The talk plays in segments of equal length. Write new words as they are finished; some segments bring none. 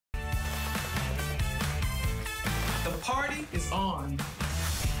party is on.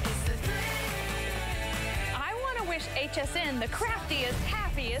 I want to wish HSN the craftiest,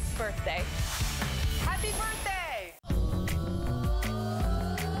 happiest birthday. Happy birthday!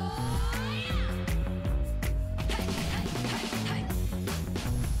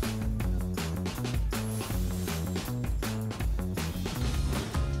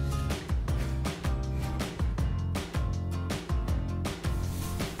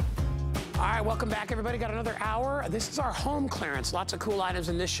 All right, welcome back, everybody. Got another hour. This is our home clearance. Lots of cool items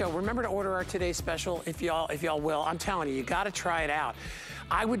in this show. Remember to order our today's special if y'all will. I'm telling you, you got to try it out.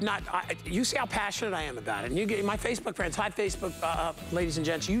 I would not. You see how passionate I am about it. And you get my Facebook friends. Hi, Facebook, ladies and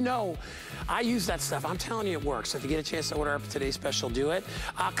gents. You know, I use that stuff. I'm telling you, it works. So if you get a chance to order our today's special, do it.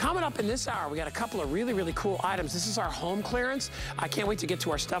 Coming up in this hour, we got a couple of really, really cool items. This is our home clearance. I can't wait to get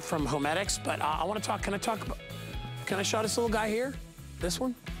to our stuff from Homedics, but I want to talk. Can I show this little guy here? This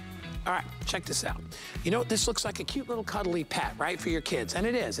one? All right, check this out. You know, this looks like a cute little cuddly pet, right, for your kids, and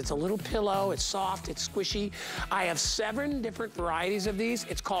it is. It's a little pillow, it's soft, it's squishy. I have 7 different varieties of these.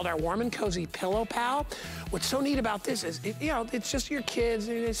 It's called our Warm and Cozy Pillow Pal. What's so neat about this is, you know, it's just your kids,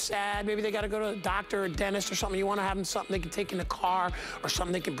 and it's sad. Maybe they got to go to a doctor or a dentist or something. You want to have them something they can take in the car or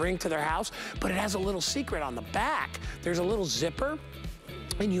something they can bring to their house, but it has a little secret on the back. There's a little zipper,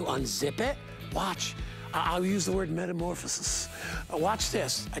 and you unzip it. Watch. I'll use the word metamorphosis. Watch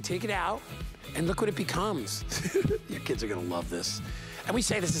this. I take it out, and look what it becomes. Your kids are gonna love this. And we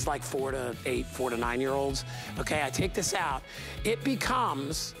say this is like 4 to 8, 4 to 9-year-olds. Okay, I take this out. It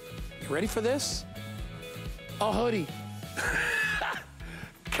becomes, you ready for this? A hoodie.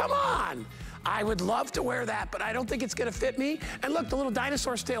 Come on. I would love to wear that, but I don't think it's gonna fit me. And look, the little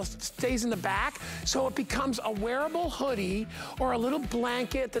dinosaur tail stays in the back, so it becomes a wearable hoodie or a little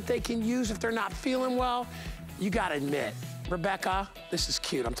blanket that they can use if they're not feeling well. You gotta admit, Rebecca, this is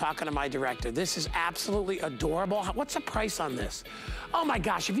cute. I'm talking to my director. This is absolutely adorable. What's the price on this? Oh my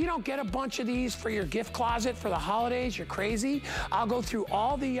gosh, if you don't get a bunch of these for your gift closet for the holidays, you're crazy. I'll go through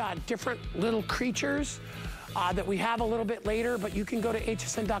all the different little creatures that we have a little bit later, but you can go to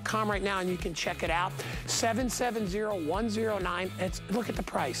hsn.com right now and you can check it out. 770109. Look at the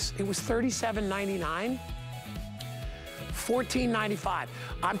price. It was $37.99. $14.95.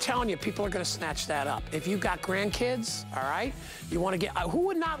 I'm telling you, people are gonna snatch that up. If you've got grandkids, all right, you wanna get, who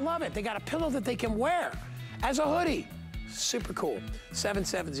would not love it? They got a pillow that they can wear as a hoodie. Super cool.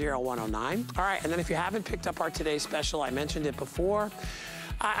 770109. All right, and then if you haven't picked up our today's special, I mentioned it before,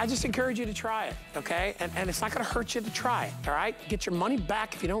 I just encourage you to try it, okay? And it's not gonna hurt you to try it, all right? Get your money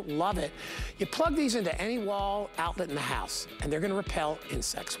back if you don't love it. You plug these into any wall outlet in the house, and they're gonna repel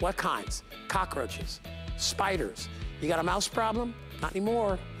insects. What kinds? Cockroaches, spiders. You got a mouse problem? Not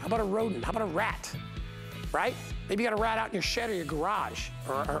anymore. How about a rodent? How about a rat, right? Maybe you got a rat out in your shed or your garage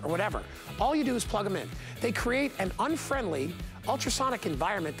or whatever. All you do is plug them in. They create an unfriendly ultrasonic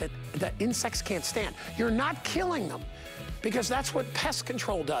environment that insects can't stand. You're not killing them, because that's what pest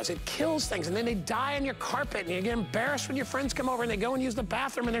control does. It kills things, and then they die on your carpet, and you get embarrassed when your friends come over and they go and use the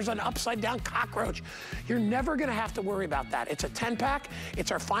bathroom and there's an upside down cockroach. You're never gonna have to worry about that. It's a 10-pack.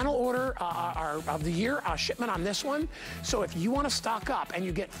 It's our final order of the year, shipment on this one. So if you wanna stock up and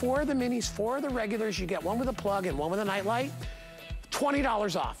you get 4 of the minis, 4 of the regulars, you get 1 with a plug and 1 with a nightlight,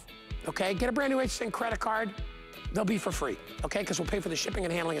 $20 off, okay? Get a brand new HSN credit card. They'll be for free, okay? Because we'll pay for the shipping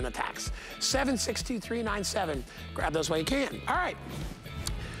and handling and the tax. 762397. Grab those while you can. All right.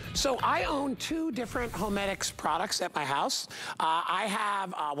 So I own 2 different Homedics products at my house. I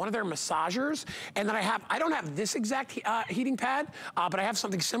have one of their massagers, and then I don't have this exact heating pad, but I have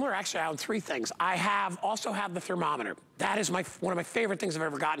something similar. Actually, I own 3 things. I also have the thermometer. That is one of my favorite things I've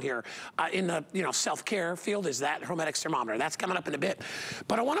ever gotten here in the self-care field, is that Homedics thermometer. That's coming up in a bit.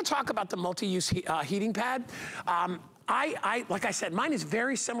 But I want to talk about the multi-use heating pad. Like I said, mine is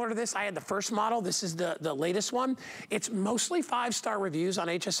very similar to this. I had the first model. This is the latest one. It's mostly 5-star reviews on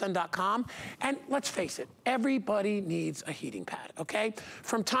hsn.com. And let's face it, everybody needs a heating pad, okay?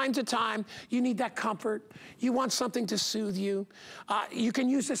 From time to time, you need that comfort. You want something to soothe you. You can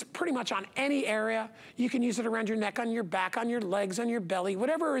use this pretty much on any area. You can use it around your neck, on your back, on your legs, on your belly,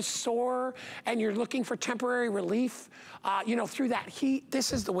 whatever is sore and you're looking for temporary relief, through that heat.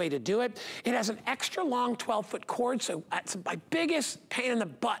 This is the way to do it. It has an extra long 12-foot cord, so that's my biggest pain in the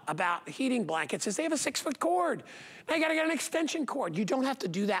butt about heating blankets is they have a 6-foot cord. Now you gotta get an extension cord. You don't have to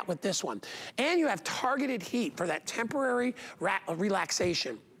do that with this one. And you have targeted heat for that temporary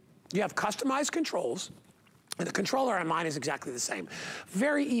relaxation. You have customized controls. And the controller on mine is exactly the same.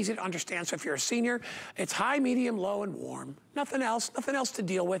 Very easy to understand. So if you're a senior, it's high, medium, low, and warm. Nothing else to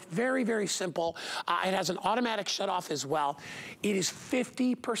deal with. Very, very simple. It has an automatic shut off as well. It is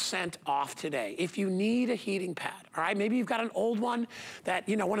 50% off today. If you need a heating pad, all right, maybe you've got an old one that,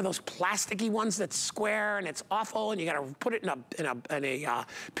 you know, one of those plasticky ones that's square and it's awful and you gotta put it in a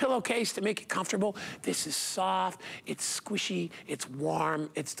pillowcase to make it comfortable. This is soft, it's squishy, it's warm,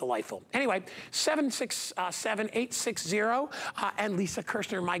 it's delightful. Anyway, 767-860, and Lisa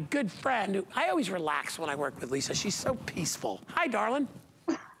Kirshner, my good friend, who I always relax when I work with Lisa. She's so peaceful. Hi, darling.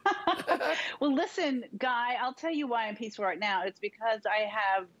 Well, listen, Guy, I'll tell you why I'm peaceful right now. It's because I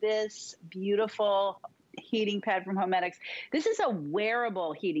have this beautiful heating pad from Homedics. This is a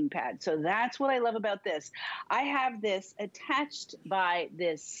wearable heating pad. So that's what I love about this. I have this attached by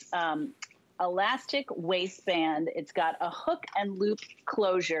this elastic waistband. It's got a hook and loop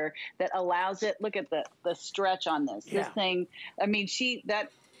closure that allows it. Look at the stretch on this. Yeah. This thing, I mean,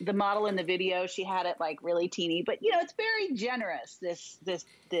 the model in the video, she had it like really teeny, but you know, it's very generous, this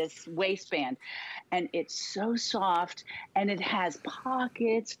waistband. And it's so soft, and it has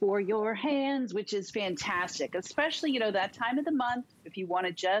pockets for your hands, which is fantastic, especially, you know, that time of the month, if you want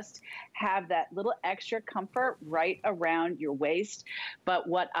to just have that little extra comfort right around your waist. But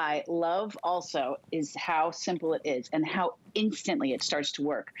what I love also is how simple it is and how instantly it starts to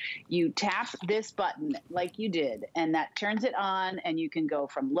work. You tap this button like you did, and that turns it on, and you can go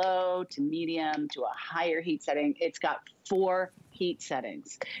from low to medium to a higher heat setting. It's got 4 heat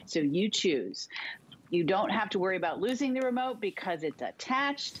settings. So you choose. You don't have to worry about losing the remote because it's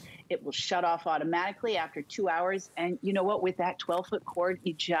attached. It will shut off automatically after 2 hours. And you know what? With that 12-foot cord,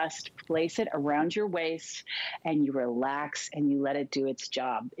 you just place it around your waist and you relax and you let it do its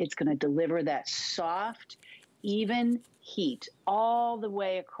job. It's going to deliver that soft, even heat all the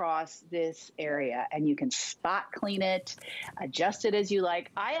way across this area, and you can spot clean it, adjust it as you like.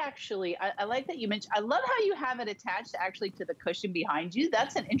 I like that you mentioned, I love how you have it attached actually to the cushion behind you.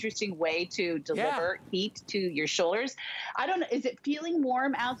 That's an interesting way to deliver heat to your shoulders. I don't know, is it feeling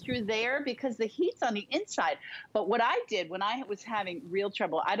warm out through there? Because the heat's on the inside. But what I did when I was having real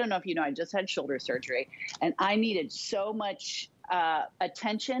trouble, I don't know if you know, I just had shoulder surgery, and I needed so much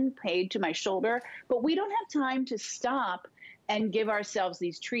attention paid to my shoulder, but we don't have time to stop and give ourselves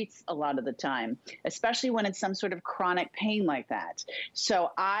these treats a lot of the time, especially when it's some sort of chronic pain like that.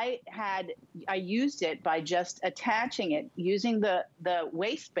 So I used it by just attaching it using the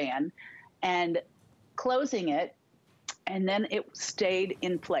waistband and closing it, and then it stayed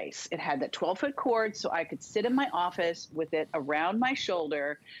in place. It had that 12-foot cord, so I could sit in my office with it around my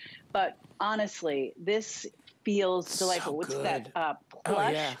shoulder. But honestly, this feels delightful. What's that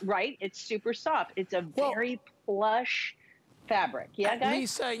plush, right? It's super soft. It's a very plush fabric. Yeah, guys?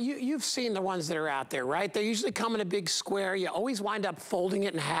 Lisa, you've seen the ones that are out there, right? They usually come in a big square. You always wind up folding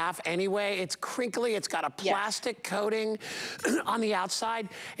it in half anyway. It's crinkly. It's got a plastic coating on the outside.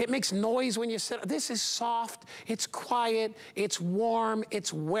 It makes noise when you sit. This is soft. It's quiet. It's warm.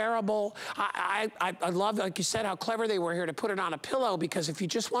 It's wearable. I love, like you said, how clever they were here to put it on a pillow, because if you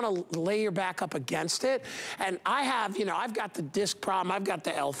just want to lay your back up against it, and I have, you know, I've got the disc problem. I've got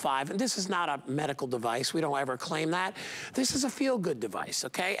the L5, and this is not a medical device. We don't ever claim that. This is a feel-good device,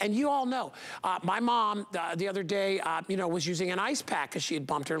 okay? And you all know, my mom the other day, you know, was using an ice pack because she had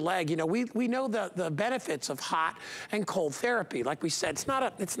bumped her leg. You know, we know the benefits of hot and cold therapy. Like we said,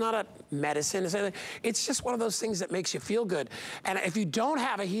 it's not a medicine. It's just one of those things that makes you feel good. And if you don't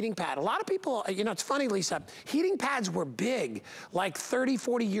have a heating pad, a lot of people, you know, it's funny, Lisa, heating pads were big like 30,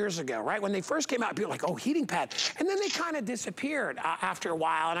 40 years ago, right? When they first came out, people were like, oh, heating pad. And then they kind of disappeared after a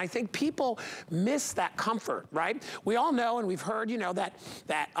while. And I think people miss that comfort, right? We all know, and we've heard, you know, that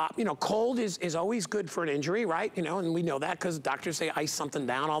you know, cold is always good for an injury, right? You know, and we know that because doctors say ice something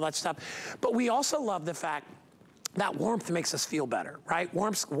down, all that stuff. But we also love the fact that warmth makes us feel better, right?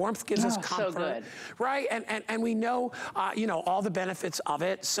 Warmth gives us comfort, so good. Right? And we know, you know, all the benefits of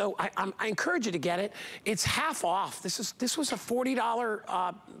it. So I encourage you to get it. It's half off. This was a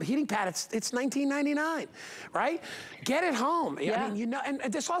 $40 heating pad. It's $19.99, right? Get it home. I mean, you know,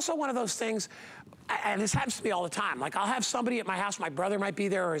 and there's also one of those things. And this happens to me all the time. Like, I'll have somebody at my house, my brother might be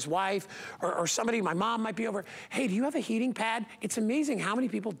there, or his wife, or somebody, my mom might be over. Hey, do you have a heating pad? It's amazing how many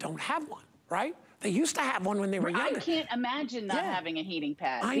people don't have one, right? They used to have one when they were younger. I can't imagine not having a heating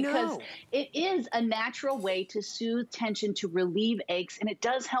pad. Because it is a natural way to soothe tension, to relieve aches, and it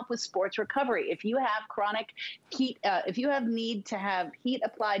does help with sports recovery. If you have chronic heat, if you have need to have heat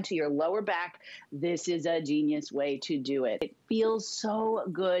applied to your lower back, this is a genius way to do it. It feels so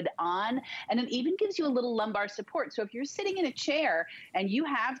good on, and it even gives you a little lumbar support. So if you're sitting in a chair and you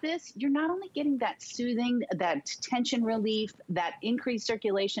have this, you're not only getting that soothing, that tension relief, that increased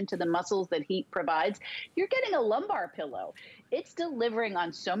circulation to the muscles that heat provides, provides, you're getting a lumbar pillow. It's delivering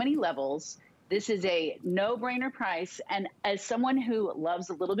on so many levels. This is a no-brainer price. And as someone who loves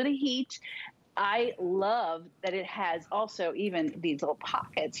a little bit of heat, I love that it has also even these little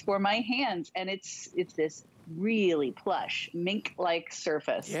pockets for my hands. And it's this really plush, mink-like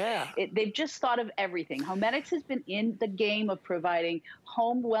surface. Yeah. They've just thought of everything. Homedics has been in the game of providing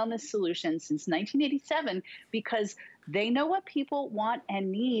home wellness solutions since 1987 because they know what people want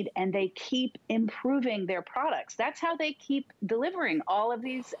and need, and they keep improving their products. That's how they keep delivering all of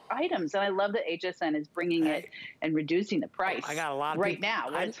these items. And I love that HSN is bringing it and reducing the price. I got a lot of right people,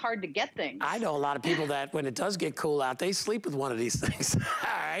 now when it's hard to get things. I know a lot of people that when it does get cool out, they sleep with one of these things. All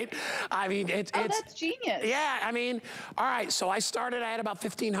right. I mean, it's that's genius. Yeah. I mean, all right. So I started, I had about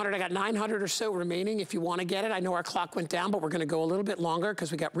 1,500. I got 900 or so remaining if you want to get it. I know our clock went down, but we're going to go a little bit longer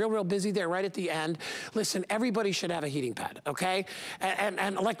because we got real busy there right at the end. Listen, everybody should have a heating pad. Okay.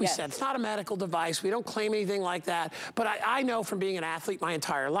 And like we said, it's not a medical device. We don't claim anything like that. But I know from being an athlete my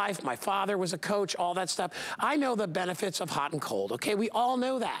entire life, my father was a coach, all that stuff. I know the benefits of hot and cold, okay? We all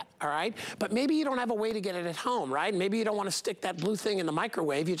know that, all right? But maybe you don't have a way to get it at home, right? Maybe you don't want to stick that blue thing in the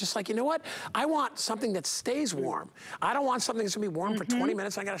microwave. You're just like, you know what? I want something that stays warm. I don't want something that's going to be warm for 20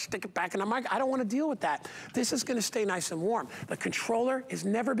 minutes. I got to stick it back in the microwave. I don't want to deal with that. This is going to stay nice and warm. The controller has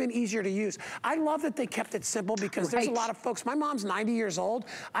never been easier to use. I love that they kept it simple because there's a lot of folks, my mom's 90 years old.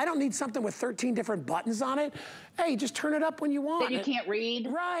 I don't need something with 13 different buttons on it. Hey, just turn it up when you want. That you can't read.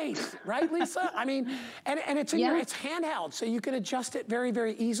 Right, Lisa? I mean, and it's in it's handheld, so you can adjust it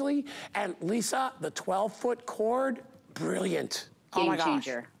very easily. And Lisa, the 12-foot cord, brilliant. Game oh my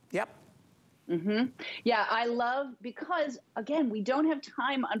changer. Gosh. Yep. Yeah, I love, because again, we don't have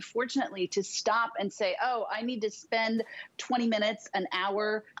time, unfortunately, to stop and say, oh, I need to spend 20 minutes, an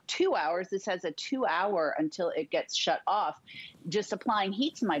hour, 2 hours. This has a 2 hour until it gets shut off. Just applying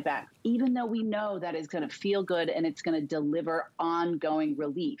heat to my back, even though we know that is going to feel good and it's going to deliver ongoing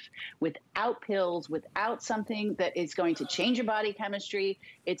relief without pills, without something that is going to change your body chemistry.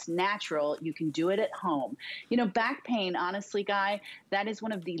 It's natural. You can do it at home. You know, back pain, honestly, Guy, that is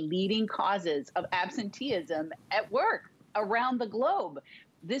one of the leading causes of absenteeism at work around the globe.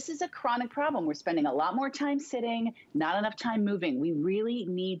 This is a chronic problem. We're spending a lot more time sitting, not enough time moving. We really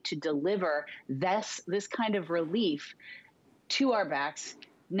need to deliver this kind of relief to our backs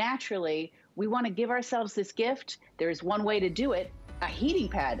naturally. We want to give ourselves this gift. There's one way to do it, a heating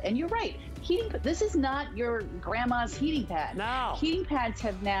pad. And you're right, this is not your grandma's heating pad. No. Heating pads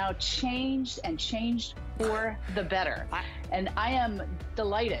have now changed for the better. And I am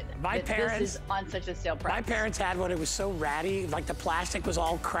delighted that this is on such a sale price. My parents had one. It was so ratty, like the plastic was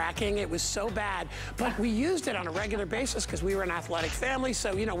all cracking. It was so bad. But we used it on a regular basis because we were an athletic family.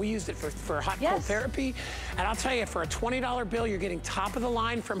 So, you know, we used it for hot cold therapy. And I'll tell you, for a $20 bill, you're getting top of the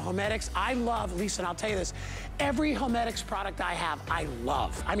line from Homedics. I love, Lisa, and I'll tell you this, every Homedics product I have, I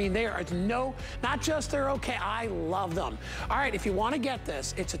love. I mean, there is not just they're okay, I love them. All right, if you want to get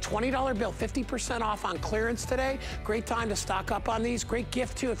this, it's a $20 bill, 50% off on clearance today. Great time to stock up on these. Great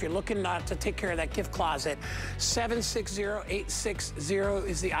gift, too, if you're looking to take care of that gift closet. 760860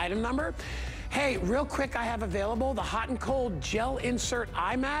 is the item number. Hey, real quick, I have available the hot and cold gel insert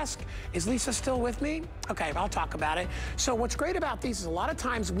eye mask. Is Lisa still with me? Okay, I'll talk about it. So what's great about these is a lot of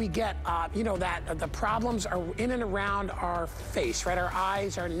times we get, you know, that the problems are in and around our face, right? Our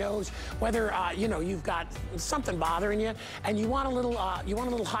eyes, our nose, whether, you know, you've got something bothering you and you want a little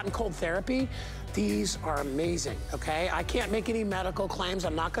hot and cold therapy. These are amazing, okay? I can't make any medical claims.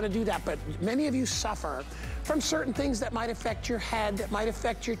 I'm not gonna do that, but many of you suffer from certain things that might affect your head, that might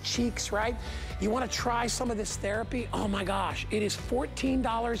affect your cheeks, right? You wanna try some of this therapy? Oh my gosh, it is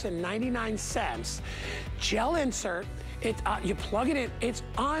 $14.99. Gel insert, you plug it in, it's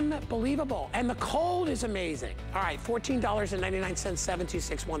unbelievable. And the cold is amazing. All right, $14.99,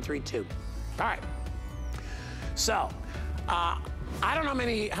 726-132. All right, so, I don't know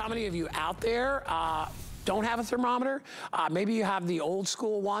how many of you out there don't have a thermometer. Maybe you have the old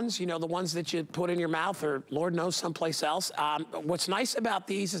school ones, you know, the ones that you put in your mouth or Lord knows someplace else. What's nice about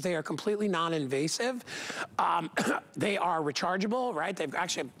these is they are completely non-invasive. They are rechargeable, right?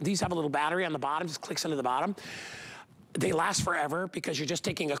 These have a little battery on the bottom, just clicks into the bottom. They last forever because you're just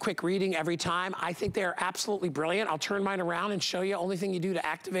taking a quick reading every time. I think they're absolutely brilliant. I'll turn mine around and show you. Only thing you do to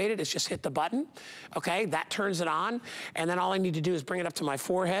activate it is just hit the button, okay? That turns it on, and then all I need to do is bring it up to my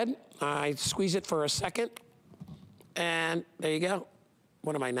forehead. I squeeze it for a second, and there you go.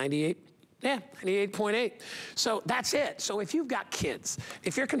 What am I, 98? Yeah, 98.8. So that's it. So if you've got kids,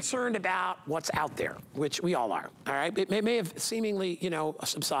 if you're concerned about what's out there, which we all are, all right? It may have seemingly, you know,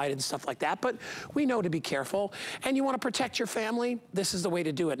 subsided and stuff like that, but we know to be careful. And you want to protect your family, this is the way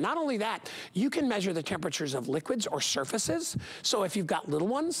to do it. Not only that, you can measure the temperatures of liquids or surfaces. So if you've got little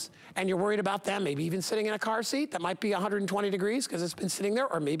ones and you're worried about them, maybe even sitting in a car seat that might be 120 degrees because it's been sitting there,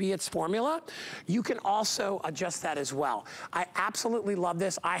 or maybe it's formula, you can also adjust that as well. I absolutely love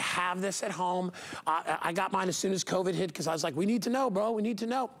this. I have this at home. I got mine as soon as COVID hit because I was like, we need to know, bro, we need to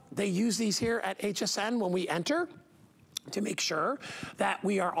know. They use these here at HSN when we enter to make sure that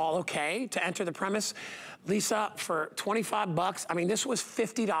we are all okay to enter the premise. Lisa, for 25 bucks, I mean, this was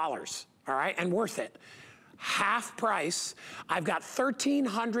 $50, all right, and worth it. Half price. I've got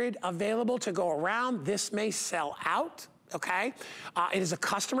 1,300 available to go around. This may sell out. Okay, it is a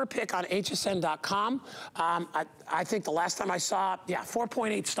customer pick on hsn.com. I think the last time I saw,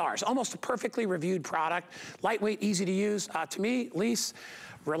 4.8 stars, almost a perfectly reviewed product, lightweight, easy to use. To me, Lise,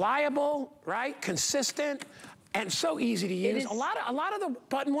 reliable, right, consistent, and so easy to use. A lot of the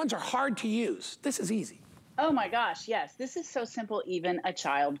button ones are hard to use. This is easy. Oh my gosh, yes. This is so simple, even a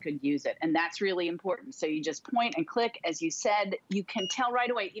child could use it. And that's really important. So you just point and click. As you said, you can tell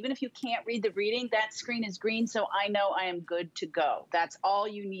right away, even if you can't read the reading, that screen is green, so I know I am good to go. That's all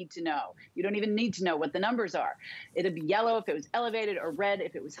you need to know. You don't even need to know what the numbers are. It'll be yellow if it was elevated or red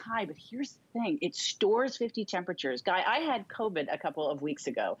if it was high. But here's the thing. It stores 50 temperatures. Guy, I had COVID a couple of weeks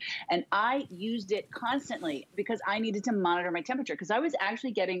ago, and I used it constantly because I needed to monitor my temperature because I was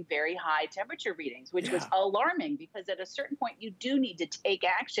actually getting very high temperature readings, which was alarming because at a certain point you do need to take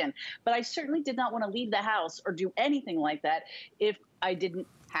action. But I certainly did not want to leave the house or do anything like that if I didn't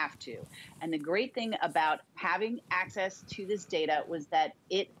have to. And the great thing about having access to this data was that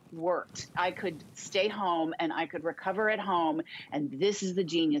it worked. I could stay home and I could recover at home. And this is the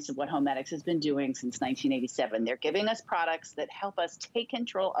genius of what Homedics has been doing since 1987. They're giving us products that help us take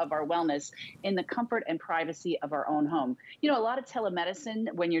control of our wellness in the comfort and privacy of our own home. You know, a lot of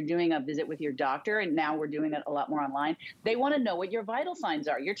telemedicine, when you're doing a visit with your doctor, and now we're doing it a lot more online, they want to know what your vital signs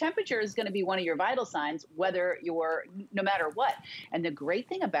are. Your temperature is going to be one of your vital signs, whether you're, no matter what. And the great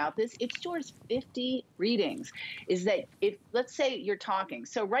thing about this, it stores 50 readings, is that if, let's say you're talking.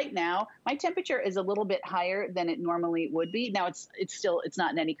 So right now, my temperature is a little bit higher than it normally would be. Now it's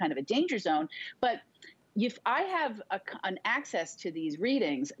not in any kind of a danger zone, but if I have an access to these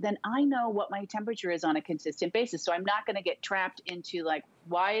readings, then I know what my temperature is on a consistent basis. So I'm not going to get trapped into like,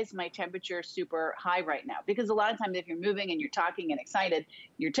 why is my temperature super high right now? Because a lot of times if you're moving and you're talking and excited,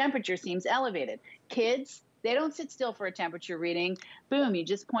 your temperature seems elevated. Kids, they don't sit still for a temperature reading. Boom, you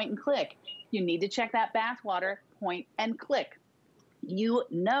just point and click. You need to check that bath water, point and click. You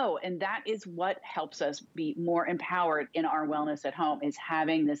know, and that is what helps us be more empowered in our wellness at home, is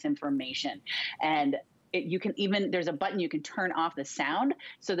having this information. And you can even, there's a button you can turn off the sound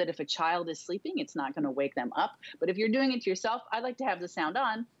so that if a child is sleeping, it's not going to wake them up. But if you're doing it to yourself, I like to have the sound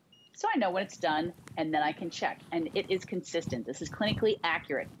on so I know when it's done, and then I can check. And it is consistent. This is clinically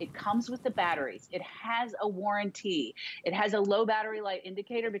accurate. It comes with the batteries. It has a warranty. It has a low battery light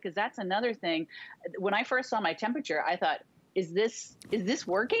indicator, because that's another thing. When I first saw my temperature, I thought, is this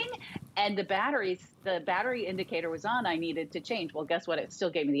working? And the battery indicator was on. I needed to change. Well, guess what? It still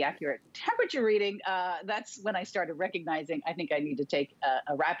gave me the accurate temperature reading. That's when I started recognizing I think I need to take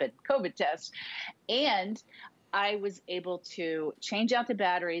a rapid COVID test. And I was able to change out the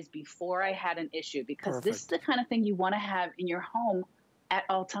batteries before I had an issue, because this is the kind of thing you want to have in your home at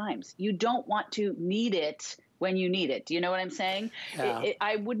all times. You don't want to need it when you need it. Do you know what I'm saying? Yeah.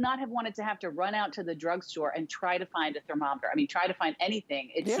 I would not have wanted to have to run out to the drugstore and try to find a thermometer. I mean, try to find anything.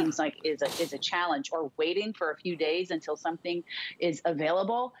 It seems like is a challenge, or waiting for a few days until something is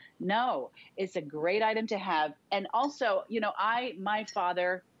available. No, it's a great item to have. And also, you know, my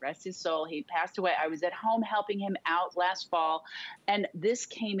father, rest his soul, he passed away. I was at home helping him out last fall, and this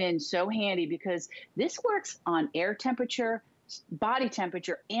came in so handy because this works on air temperature, body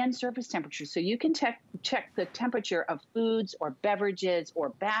temperature, and surface temperature. So you can check the temperature of foods or beverages or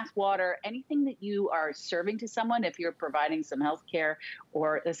bath water, anything that you are serving to someone if you're providing some health care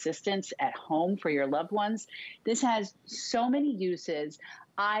or assistance at home for your loved ones. This has so many uses.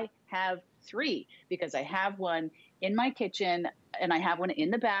 I have 3 because I have one in my kitchen and I have one in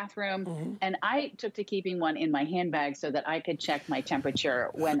the bathroom, and I took to keeping one in my handbag so that I could check my temperature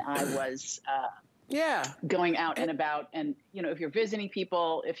when I was going out and about. And, you know, if you're visiting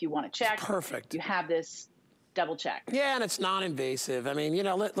people, if you want to check, you have this double check. Yeah, and it's non-invasive. I mean, you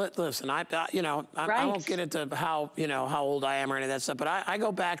know, listen, I won't get into how old I am or any of that stuff, but I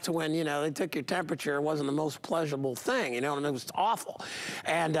go back to when, you know, they took your temperature. It wasn't the most pleasurable thing, you know, and it was awful.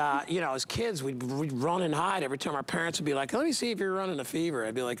 And, you know, as kids, we'd run and hide every time our parents would be like, let me see if you're running a fever.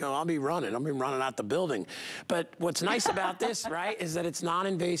 I'd be like, oh, I'll be running out the building. But what's nice about this, right, is that it's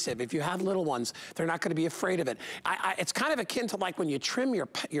non-invasive. If you have little ones, they're not going to be afraid of it. It's kind of akin to like when you trim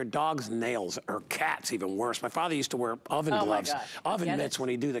your dog's nails, or cats, even worse. My father used to wear oven gloves, oven mitts when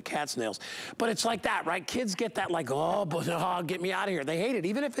he'd do the cat's nails. But it's like that, right? Kids get that like, oh, get me out of here. They hate it.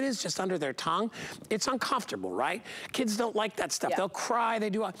 Even if it is just under their tongue, it's uncomfortable, right? Kids don't like that stuff. They'll cry. They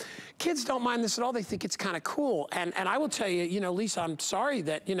do. Kids don't mind this at all. They think it's kind of cool. And I will tell you, you know, Lisa, I'm sorry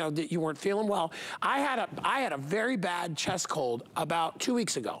that, you know, that you weren't feeling well. I had a very bad chest cold about 2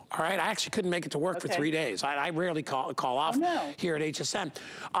 weeks ago, all right? I actually couldn't make it to work for 3 days. I rarely call off here at HSN.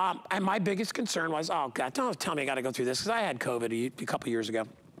 And my biggest concern was, oh, God, don't tell me I got to go through this, because I had COVID a couple years ago.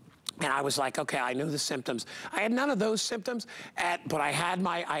 And I was like, okay, I know the symptoms. I had none of those symptoms, but I had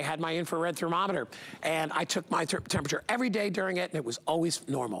my infrared thermometer, and I took my temperature every day during it, and it was always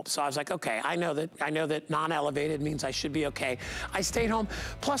normal. So I was like, okay, I know that non-elevated means I should be okay. I stayed home.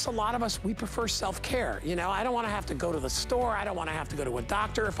 Plus, a lot of us, we prefer self-care. You know, I don't want to have to go to the store. I don't want to have to go to a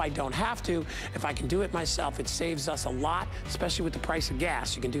doctor if I don't have to. If I can do it myself, it saves us a lot, especially with the price of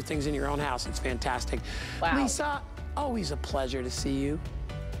gas. You can do things in your own house. It's fantastic. Wow. Lisa, always a pleasure to see you.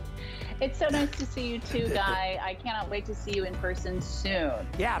 It's so nice to see you too, Guy. I cannot wait to see you in person soon.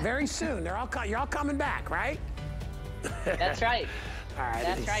 Yeah, very soon. You're all coming back, right? That's right. All right.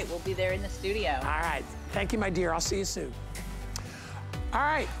 That's right. We'll be there in the studio. All right. Thank you, my dear. I'll see you soon. All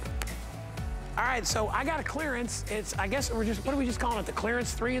right. All right. So I got a clearance. I guess what are we just calling it? The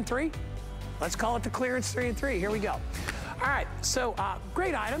clearance 3 and 3? Let's call it the clearance 3 and 3. Here we go. All right, so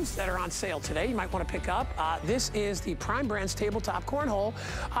great items that are on sale today you might want to pick up. This is the Prime Brands Tabletop Cornhole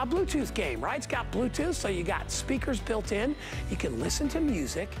Bluetooth game, right? It's got Bluetooth, so you got speakers built in. You can listen to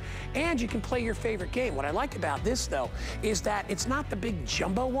music, and you can play your favorite game. What I like about this, though, is that it's not the big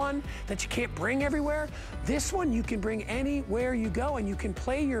jumbo one that you can't bring everywhere. This one you can bring anywhere you go, and you can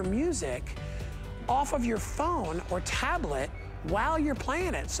play your music off of your phone or tablet while you're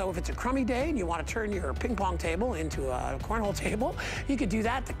playing it. So if it's a crummy day and you want to turn your ping pong table into a cornhole table, you could do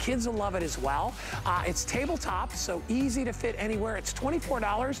that. The kids will love it as well. It's tabletop, so easy to fit anywhere. It's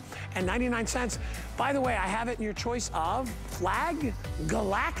 $24.99. By the way, I have it in your choice of Flag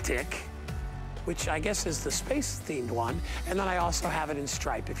Galactic, which I guess is the space-themed one, and then I also have it in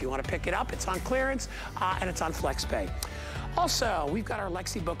Stripe. If you want to pick it up, it's on clearance, and it's on FlexPay. Also, we've got our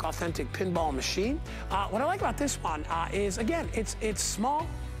LexiBook Authentic Pinball Machine. What I like about this one is, again, it's small,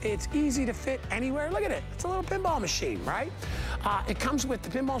 it's easy to fit anywhere. Look at it, it's a little pinball machine, right? It comes with the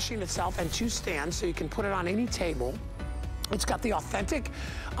pinball machine itself and 2 stands, so you can put it on any table. It's got the authentic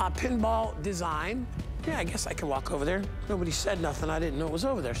pinball design. Yeah, I guess I can walk over there. Nobody said nothing. I didn't know it was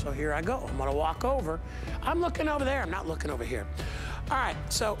over there, so here I go. I'm gonna walk over. I'm looking over there. I'm not looking over here. All right,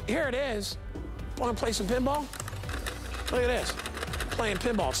 so here it is. Wanna play some pinball? Look at this, playing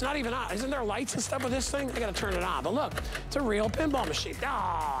pinball. It's not even on. Isn't there lights and stuff with this thing? I gotta turn it on, but look, it's a real pinball machine.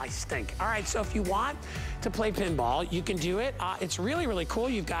 Oh, I stink. All right, so if you want to play pinball, you can do it. It's really, really cool.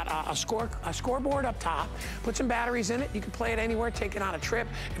 You've got a scoreboard up top. Put some batteries in it. You can play it anywhere, take it on a trip.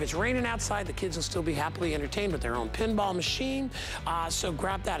 If it's raining outside, the kids will still be happily entertained with their own pinball machine. So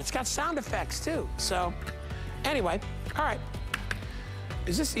grab that. It's got sound effects too. So anyway, all right.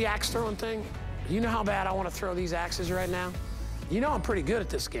 Is this the axe throwing thing? You know how bad I want to throw these axes right now? You know I'm pretty good at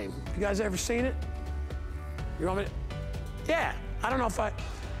this game. You guys ever seen it? You want me to? Yeah, I don't know if I...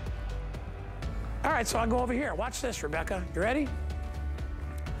 All right, so I'll go over here. Watch this, Rebecca. You ready?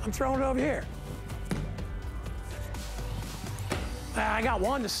 I'm throwing it over here. I got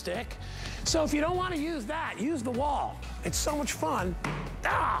one to stick. So if you don't want to use that, use the wall. It's so much fun.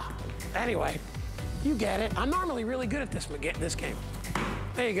 Anyway, you get it. I'm normally really good at this game.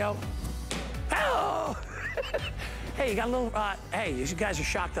 There you go. Oh! Hey, you got a little, hey, you guys are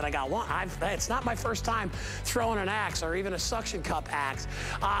shocked that I got one. It's not my first time throwing an axe or even a suction cup axe.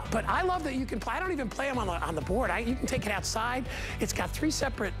 But I love that you can play. I don't even play them on the board. You can take it outside. It's got 3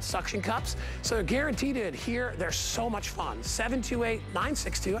 separate suction cups, so they're guaranteed to adhere. They're so much fun.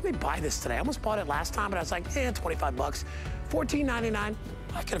 728-962. I may buy this today. I almost bought it last time, but I was like, 25 bucks. $14.99.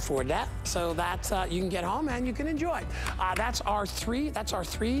 I can afford that. So that you can get home and you can enjoy. That's our 3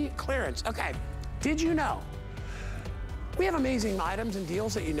 clearance. Okay, did you know We have amazing items and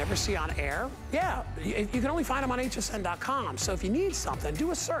deals that you never see on air. Yeah, you can only find them on hsn.com. So if you need something,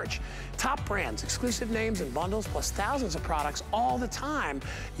 do a search. Top brands, exclusive names and bundles, plus thousands of products all the time.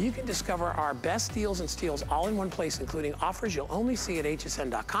 You can discover our best deals and steals all in one place, including offers you'll only see at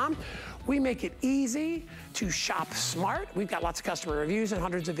hsn.com. We make it easy to shop smart. We've got lots of customer reviews and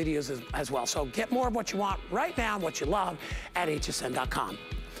hundreds of videos as well. So get more of what you want right now and what you love at hsn.com.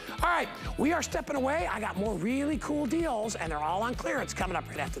 All right, we are stepping away. I got more really cool deals, and they're all on clearance coming up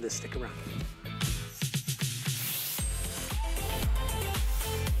right after this. Stick around.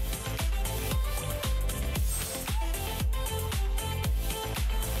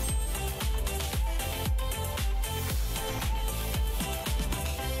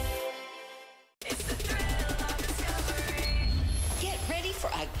 Get ready for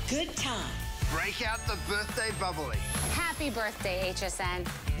a good time. Break out the birthday bubbly. Happy birthday, HSN.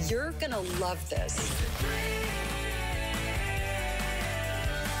 You're gonna love this.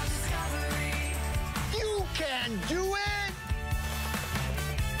 You can do it!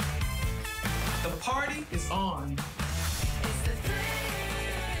 The party is on.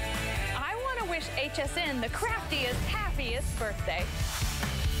 I want to wish HSN the craftiest, happiest birthday.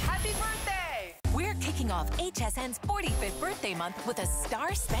 Happy birthday! We're kicking off HSN's 45th birthday month with a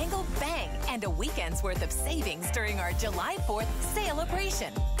star-spangled bang and a weekend's worth of savings during our July 4th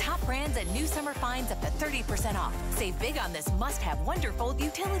celebration. Top brands and new summer finds up to 30% off. Save big on this must-have wonderful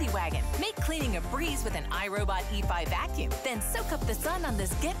utility wagon. Make cleaning a breeze with an iRobot E5 vacuum. Then soak up the sun on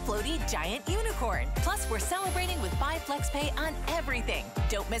this Get Floaty giant unicorn. Plus, we're celebrating with 5 FlexPay on everything.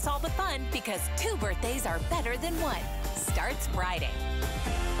 Don't miss all the fun because 2 birthdays are better than 1. Starts Friday.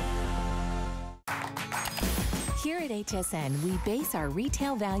 Here at HSN, we base our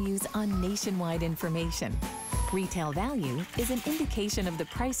retail values on nationwide information. Retail value is an indication of the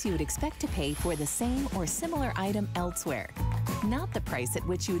price you would expect to pay for the same or similar item elsewhere, not the price at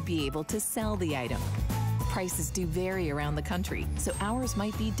which you would be able to sell the item. Prices do vary around the country, so ours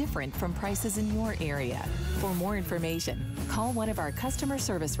might be different from prices in your area. For more information, call one of our customer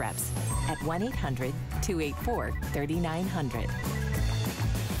service reps at 1-800-284-3900.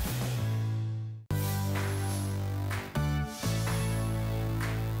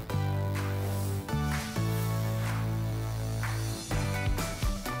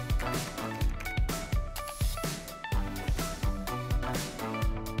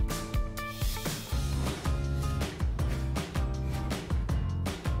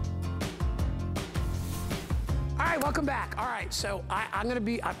 Welcome back. All right, so I'm going to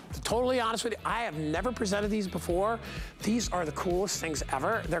be totally honest with you. I have never presented these before. These are the coolest things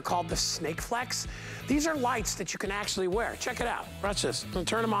ever. They're called the Snake Flex. These are lights that you can actually wear. Check it out. Watch this. I'm going to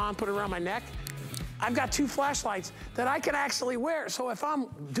turn them on, put it around my neck. I've got 2 flashlights that I can actually wear. So if I'm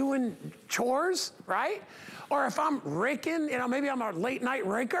doing chores, right? Or if I'm raking, you know, maybe I'm a late night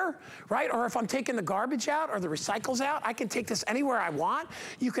raker, right? Or if I'm taking the garbage out or the recycles out, I can take this anywhere I want.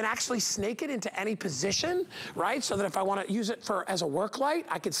 You can actually snake it into any position, right? So that if I want to use it as a work light,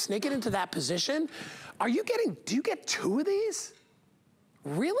 I can snake it into that position. Do you get 2 of these?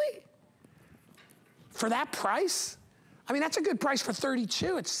 Really? For that price? I mean, that's a good price for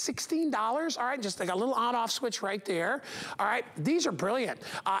 32. It's $16, all right? Just like a little on-off switch right there. All right, these are brilliant.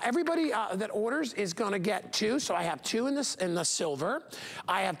 Everybody that orders is gonna get 2. So I have 2 in the silver.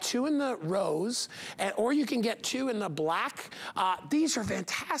 I have 2 in the rose, or you can get 2 in the black. These are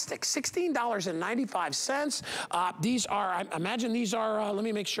fantastic, $16.95. These are, I imagine these are, let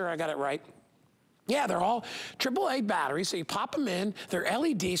me make sure I got it right. Yeah, they're all AAA batteries, so you pop them in. They're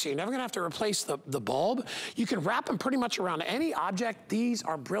LED, so you're never gonna have to replace the bulb. You can wrap them pretty much around any object. These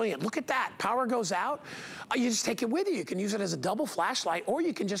are brilliant. Look at that, power goes out. You just take it with you. You can use it as a double flashlight, or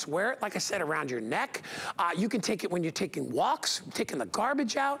you can just wear it, like I said, around your neck. You can take it when you're taking walks, taking the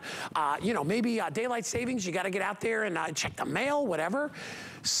garbage out. You know, maybe daylight savings, you gotta get out there and check the mail, whatever.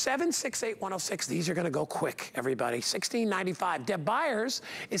 768-106, these are gonna go quick, everybody. $16.95. Deb Byers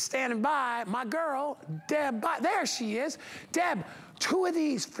is standing by. My girl, Deb, there she is. Deb, 2 of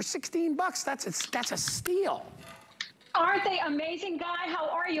these for 16 bucks. That's a steal. Aren't they amazing, Guy? How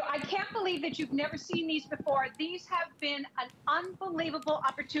are you? I can't believe that you've never seen these before. These have been an unbelievable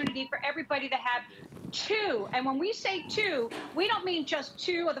opportunity for everybody to have 2. And when we say 2, we don't mean just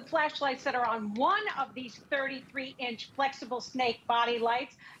 2 of the flashlights that are on one of these 33-inch flexible snake body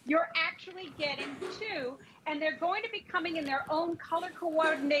lights. You're actually getting 2, and they're going to be coming in their own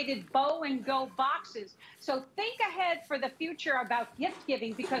color-coordinated bow and go boxes. So think ahead for the future about gift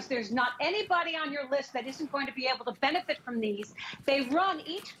giving, because there's not anybody on your list that isn't going to be able to benefit from these. They run,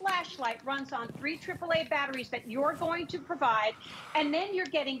 each each flashlight runs on 3 AAA batteries that you're going to provide, and then you're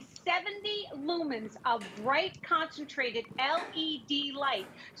getting 70 lumens of bright concentrated LED light.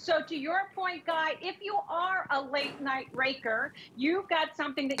 So to your point, Guy, if you are a late night raker, you've got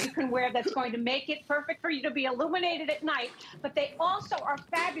something that you can wear that's going to make it perfect for you to be illuminated at night. But they also are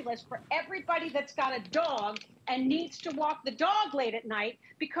fabulous for everybody that's got a dog and needs to walk the dog late at night,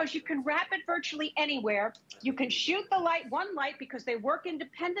 because you can wrap it virtually anywhere. You can shoot the light, one light, because they work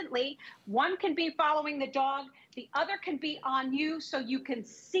independently. One can be following the dog, the other can be on you, so you can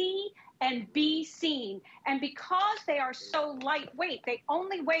see and be seen. And because they are so lightweight, they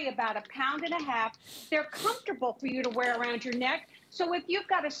only weigh about 1.5 pounds, they're comfortable for you to wear around your neck. So if you've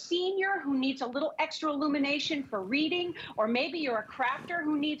got a senior who needs a little extra illumination for reading, or maybe you're a crafter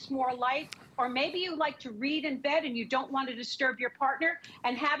who needs more light, or maybe you like to read in bed and you don't want to disturb your partner,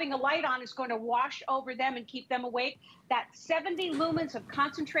 and having a light on is going to wash over them and keep them awake, that 70 lumens of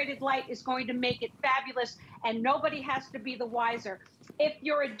concentrated light is going to make it fabulous, and nobody has to be the wiser. If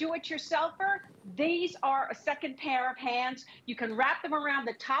you're a do-it-yourselfer, these are a second pair of hands. You can wrap them around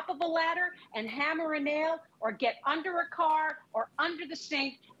the top of a ladder and hammer a nail, or get under a car or under the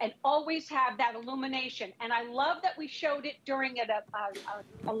sink, and always have that illumination. And I love that we showed it during an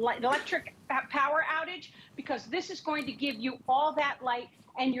electric power outage, because this is going to give you all that light,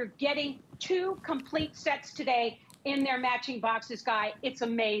 and you're getting 2 complete sets today in their matching boxes, Guy. It's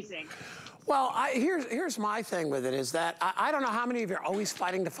amazing. Well, here's my thing with it, is that I don't know how many of you are always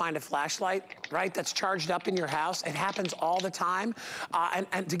fighting to find a flashlight, right, that's charged up in your house. It happens all the time.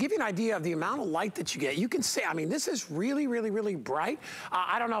 And to give you an idea of the amount of light that you get, you can see, I mean, this is really, really, really bright.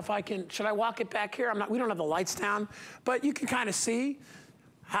 I don't know if I can, should I walk it back here? We don't have the lights down, but you can kind of see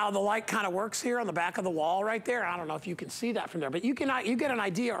how the light kind of works here on the back of the wall right there. I don't know if you can see that from there, but you get an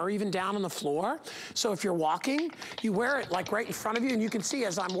idea, or even down on the floor. So if you're walking, you wear it like right in front of you, and you can see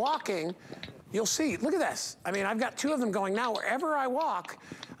as I'm walking, you'll see, look at this. I mean, I've got 2 of them going now. Wherever I walk,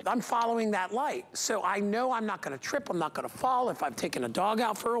 I'm following that light. So I know I'm not gonna trip, I'm not gonna fall. If I've taken a dog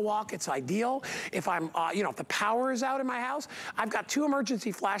out for a walk, it's ideal. If I'm, if the power is out in my house, I've got 2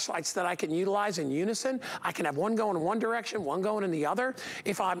 emergency flashlights that I can utilize in unison. I can have one going in one direction, one going in the other.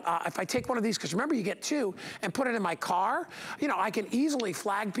 If I take one of these, because remember you get 2, and put it in my car, I can easily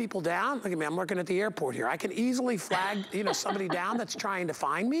flag people down. Look at me, I'm working at the airport here. I can easily flag, somebody down that's trying to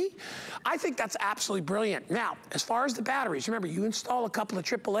find me. I think that's absolutely brilliant. Now, as far as the batteries, remember you install a couple of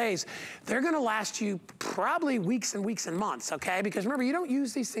AAAs, they're gonna last you probably weeks and weeks and months, okay? Because remember, you don't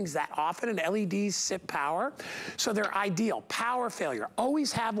use these things that often, and LEDs sip power, so they're ideal. Power failure,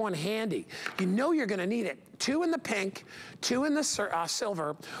 always have one handy. You know you're gonna need it. 2 in the pink, 2 in the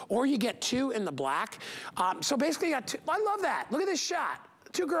silver, or you get 2 in the black. So basically you got 2, I love that. Look at this shot.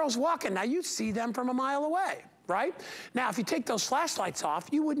 2 girls walking, now you see them from a mile away. Right? Now, if you take those flashlights off,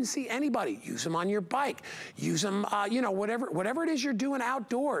 you wouldn't see anybody. Use them on your bike. Use them, whatever it is you're doing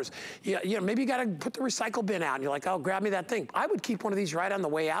outdoors. Maybe you got to put the recycle bin out, and you're like, oh, grab me that thing. I would keep one of these right on the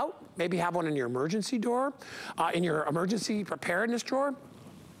way out. Maybe have one in your emergency door, in your emergency preparedness drawer.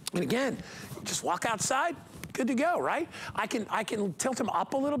 And again, just walk outside. Good to go, right? I can tilt them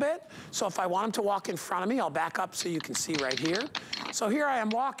up a little bit. So if I want them to walk in front of me, I'll back up so you can see right here. So here I am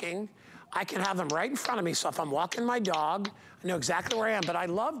walking. I can have them right in front of me. So if I'm walking my dog, I know exactly where I am. But I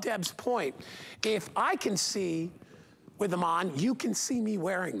love Deb's point. If I can see with them on, you can see me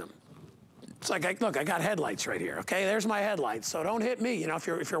wearing them. It's like, look, I got headlights right here, okay? There's my headlights, so don't hit me. If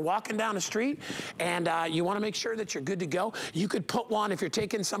you're walking down the street and you wanna make sure that you're good to go, you could put one if you're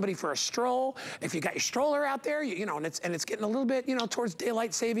taking somebody for a stroll. If you got your stroller out there, and it's getting a little bit, towards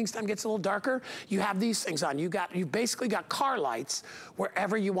daylight savings time, gets a little darker, you have these things on. You've basically got car lights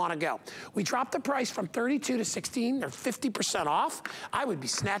wherever you wanna go. We dropped the price from 32 to 16, they're 50% off. I would be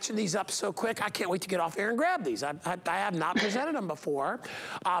snatching these up so quick, I can't wait to get off air and grab these. I have not presented them before.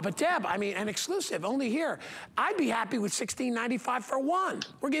 But Deb, and exclusive, only here. I'd be happy with $16.95 for 1.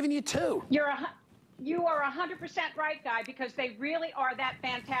 We're giving you 2. You are 100% right, Guy, because they really are that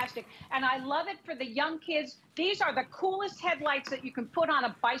fantastic. And I love it for the young kids. These are the coolest headlights that you can put on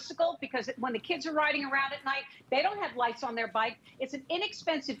a bicycle, because when the kids are riding around at night, they don't have lights on their bike. It's an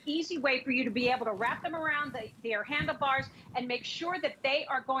inexpensive, easy way for you to be able to wrap them around their handlebars and make sure that they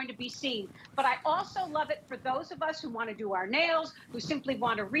are going to be seen. But I also love it for those of us who want to do our nails, who simply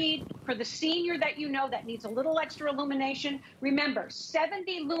want to read. For the senior that that needs a little extra illumination, remember,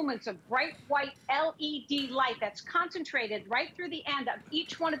 70 lumens of bright white LED light that's concentrated right through the end of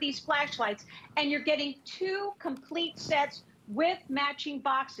each one of these flashlights, and you're getting 2 complete sets with matching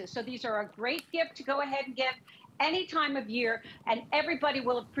boxes. So these are a great gift to go ahead and give. any time of year, and everybody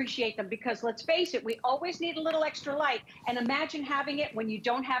will appreciate them because let's face it, we always need a little extra light. And imagine having it when you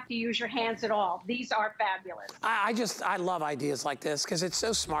don't have to use your hands at all. These are fabulous. I love ideas like this because it's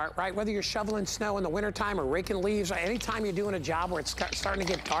so smart, right? Whether you're shoveling snow in the wintertime or raking leaves, or anytime you're doing a job where it's starting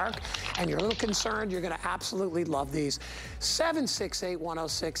to get dark and you're a little concerned, you're going to absolutely love these.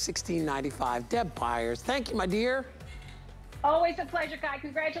 768-106-1695. Deb Byers, thank you, my dear. Always a pleasure, Guy.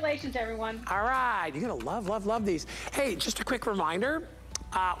 Congratulations, everyone. All right, you're gonna love these. Hey, just a quick reminder,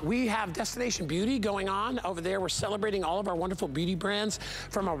 we have Destination Beauty going on over there. We're celebrating all of our wonderful beauty brands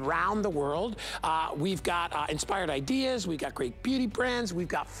from around the world. We've got inspired ideas, we've got great beauty brands, we've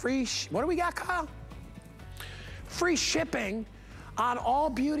got free, what do we got, Kyle? Free shipping on all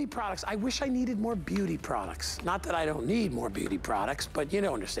beauty products. I wish I needed more beauty products. Not that I don't need more beauty products, but you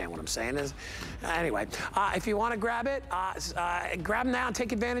don't understand what I'm saying. Anyway, if you want to grab it, grab them now and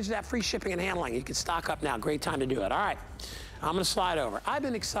take advantage of that free shipping and handling. You can stock up now. Great time to do it. All right, I'm going to slide over. I've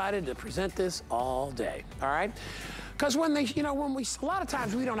been excited to present this all day. All right, because when a lot of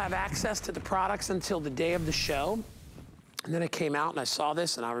times we don't have access to the products until the day of the show. And then I came out and I saw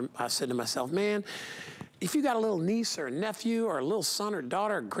this and I said to myself, man, if you got a little niece or a nephew or a little son or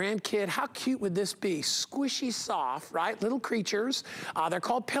daughter or grandkid, how cute would this be? Squishy soft, right? Little creatures. They're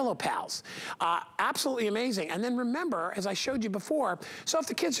called Pillow Pals. Absolutely amazing. And then remember, as I showed you before, so if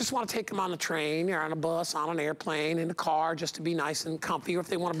the kids just want to take them on the train or on a bus, on an airplane, in a car, just to be nice and comfy, or if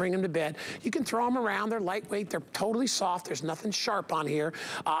they want to bring them to bed, you can throw them around. They're lightweight. They're totally soft. There's nothing sharp on here.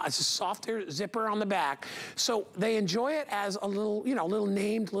 It's a softer zipper on the back. So they enjoy it as a little, little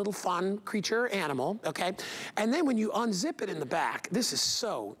named, little fun creature animal, okay? And then when you unzip it in the back, this is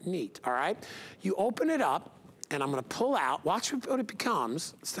so neat, all right? You open it up, and I'm gonna pull out, watch what it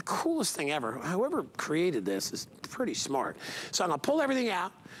becomes. It's the coolest thing ever. Whoever created this is pretty smart. So I'm gonna pull everything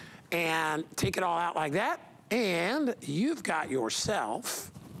out and take it all out like that, and you've got yourself,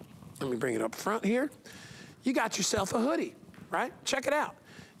 let me bring it up front here, you got yourself a hoodie, right? Check it out.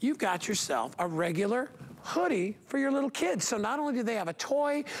 You've got yourself a regular hoodie for your little kids. So not only do they have a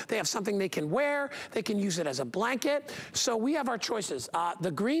toy, they have something they can wear, they can use it as a blanket. So we have our choices. The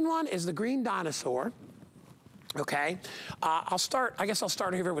green one is the green dinosaur. Okay, I guess I'll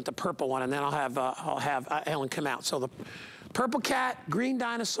start here with the purple one, and then I'll have Ellen come out. So the purple cat, green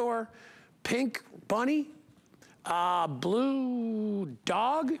dinosaur, pink bunny, blue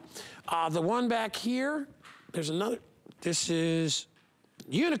dog. The one back here, there's another, this is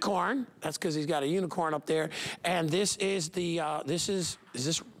unicorn. That's because he's got a unicorn up there. And this is the,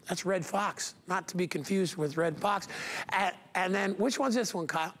 that's red fox, not to be confused with red fox. And then, which one's this one,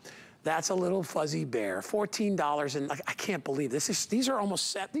 Kyle? That's a little fuzzy bear, $14, and I can't believe this. These are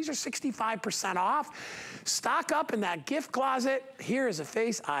almost set. These are 65% off. Stock up in that gift closet. Here is a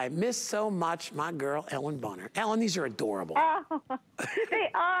face I miss so much, my girl, Ellen Bunner. Ellen, these are adorable. Oh,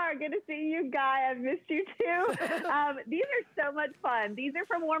 they are. Good to see you, Guy. I've missed you too. These are so much fun. These are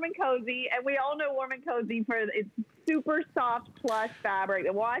from Warm & Cozy, and we all know Warm & Cozy for its super soft plush fabric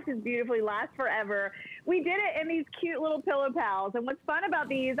that washes beautifully, lasts forever. We did it in these cute little Pillow Pals. And what's fun about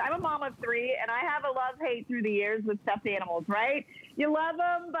these, I'm a mom of 3, and I have a love-hate through the years with stuffed animals, right? You love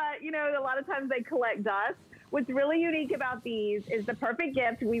them, but, a lot of times they collect dust. What's really unique about these is the perfect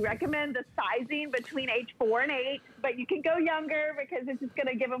gift. We recommend the sizing between age 4 and 8, but you can go younger because it's just going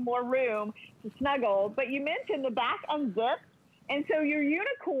to give them more room to snuggle. But you mentioned the back unzips. And so your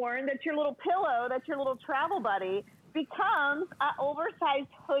unicorn, that's your little pillow, that's your little travel buddy, becomes an oversized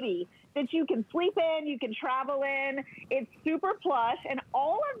hoodie that you can sleep in, you can travel in. It's super plush, and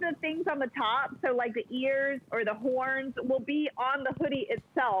all of the things on the top, so like the ears or the horns, will be on the hoodie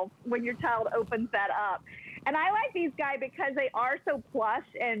itself when your child opens that up. And I like these guys because they are so plush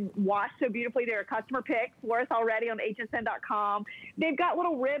and washed so beautifully. They're a customer pick for us already on hsn.com. They've got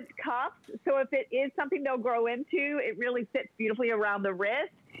little ribbed cuffs, so if it is something they'll grow into, it really fits beautifully around the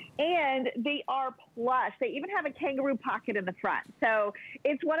wrist. And they are plush. They even have a kangaroo pocket in the front. So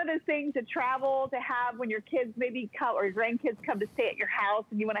it's one of those things to travel, to have when your kids maybe come or grandkids come to stay at your house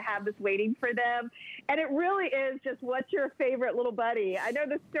and you want to have this waiting for them. And it really is just, what's your favorite little buddy? I know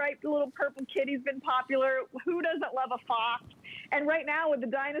the striped little purple kitty's been popular. Who doesn't love a fox? And right now with the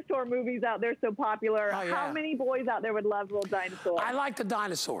dinosaur movies out there so popular, oh, yeah. How many boys out there would love little dinosaur? I like the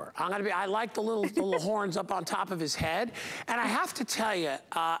dinosaur. I like the little horns up on top of his head. And I have to tell you,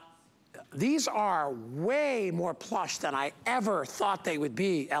 these are way more plush than I ever thought they would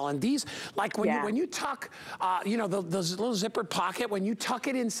be, Ellen. These, like when you tuck, those little zippered pocket, when you tuck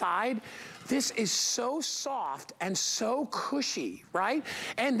it inside, this is so soft and so cushy, right?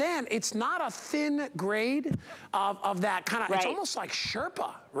 And then it's not a thin grade of that kind of, It's almost like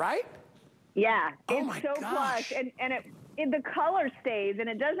Sherpa, right? Yeah, Oh it's so plush, and the color stays, and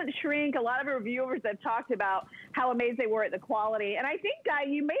it doesn't shrink. A lot of our reviewers have talked about how amazed they were at the quality. And I think, Guy,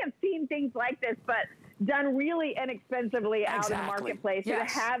 you may have seen things like this, but done really inexpensively out in the marketplace. So to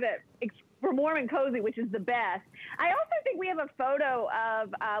have it for warm and cozy, which is the best. I also think we have a photo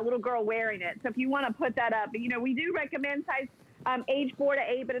of a little girl wearing it. So if you want to put that up, you know, we do recommend size age 4 to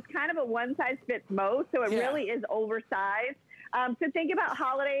 8, but it's kind of a one size fits most. So it really is oversized. So think about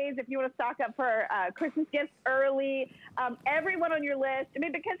holidays, if you want to stock up for Christmas gifts early, everyone on your list. I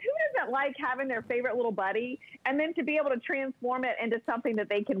mean, because who doesn't like having their favorite little buddy and then to be able to transform it into something that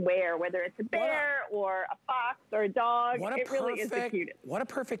they can wear, whether it's a bear or a fox or a dog. It really is the cutest. What a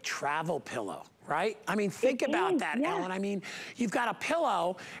perfect travel pillow, right? I mean, think about that, Ellen. I mean, you've got a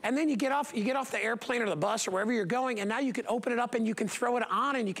pillow, and then you get off the airplane or the bus or wherever you're going, and now you can open it up and you can throw it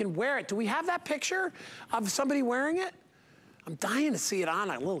on and you can wear it. Do we have that picture of somebody wearing it? I'm dying to see it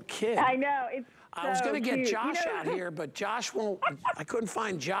on a little kid. I know. I was going to get Josh out here, but Josh won't. I couldn't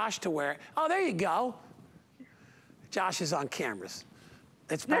find Josh to wear it. Oh, there you go. Josh is on cameras.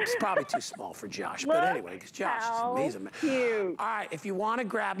 It's probably too small for Josh, but anyway, because Josh is amazing. Cute. All right, if you want to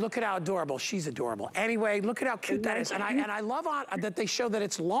grab, look at how adorable. She's adorable. Anyway, look at how cute that is, and I love that they show that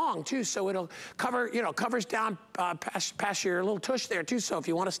it's long too, so it'll cover, you know, covers down past your little tush there too. So if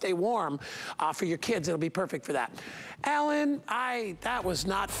you want to stay warm for your kids, it'll be perfect for that. Ellen, that was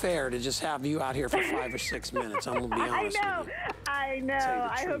not fair to just have you out here for 5 or 6 minutes. I'm gonna be honest with you. I know.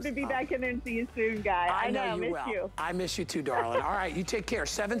 I hope to be back in there and see you soon, Guy. I know you will. You. I miss you too, darling. All right, you take care.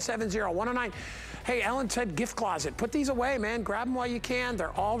 770-109. Hey, Ellen said gift closet. Put these away, man. Grab them while you can.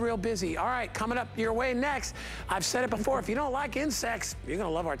 They're all real busy. All right, coming up your way next. I've said it before. If you don't like insects, you're going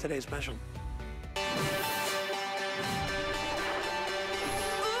to love our today's special.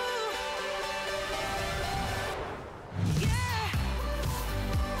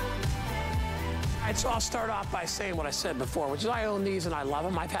 So I'll start off by saying what I said before, which is I own these and I love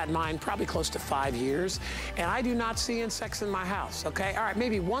them. I've had mine probably close to 5 years, and I do not see insects in my house, okay? All right,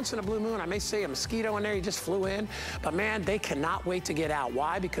 maybe once in a blue moon, I may see a mosquito in there, he just flew in, but man, they cannot wait to get out.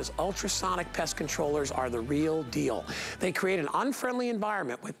 Why? Because ultrasonic pest controllers are the real deal. They create an unfriendly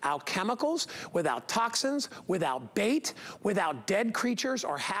environment without chemicals, without toxins, without bait, without dead creatures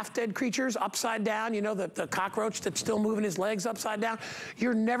or half-dead creatures upside down, you know, the cockroach that's still moving his legs upside down.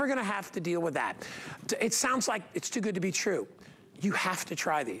 You're never gonna have to deal with that. It sounds like it's too good to be true. You have to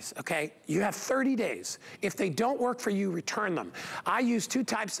try these, okay? You have 30 days. If they don't work for you, return them. I use 2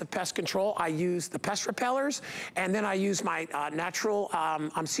 types of pest control. I use the pest repellers, and then I use my natural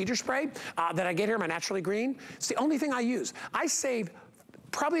cedar spray that I get here, my Naturally Green. It's the only thing I use. I save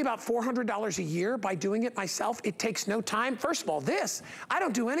probably about $400 a year by doing it myself. It takes no time. First of all, I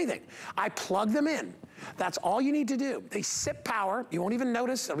don't do anything. I plug them in. That's all you need to do. They sip power. You won't even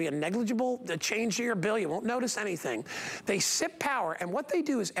notice. There'll be a negligible change to your bill. You won't notice anything. They sip power, and what they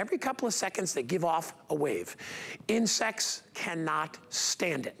do is every couple of seconds they give off a wave. Insects cannot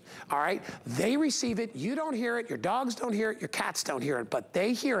stand it, all right? They receive it. You don't hear it. Your dogs don't hear it. Your cats don't hear it, but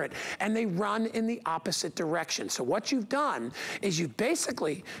they hear it, and they run in the opposite direction. So what you've done is you've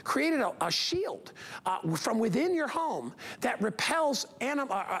basically created a shield from within your home that repels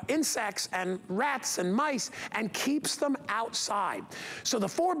insects and rats and mice and keeps them outside. So the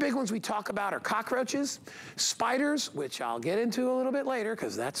 4 big ones we talk about are cockroaches, spiders, which I'll get into a little bit later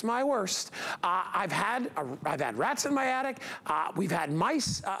because that's my worst. I've had rats in my attic. We've had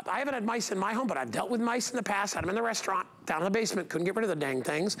mice. I haven't had mice in my home, but I've dealt with mice in the past. Had them in the restaurant, down in the basement, couldn't get rid of the dang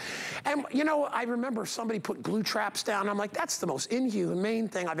things. And you know, I remember somebody put glue traps down. I'm like, that's the most inhumane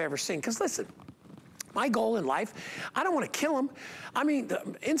thing I've ever seen. Because listen, my goal in life, I don't want to kill them. I mean,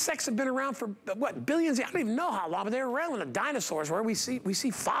 the insects have been around for, what, billions? I don't even know how long, but they were around when the dinosaurs were. We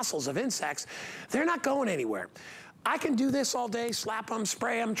see fossils of insects. They're not going anywhere. I can do this all day, slap them,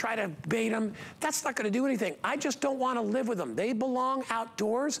 spray them, try to bait them. That's not going to do anything. I just don't want to live with them. They belong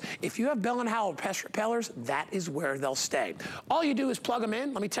outdoors. If you have Bell & Howell pest repellers, that is where they'll stay. All you do is plug them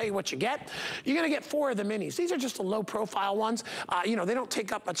in. Let me tell you what you get. You're going to get 4 of the minis. These are just the low-profile ones. You know, they don't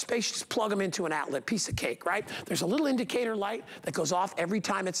take up much space. Just plug them into an outlet, piece of cake, right? There's a little indicator light that goes off every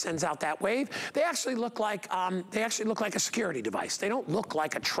time it sends out that wave. They actually look like a security device. They don't look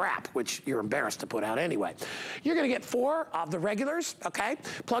like a trap, which you're embarrassed to put out anyway. You're going to get 4 of the regulars, okay?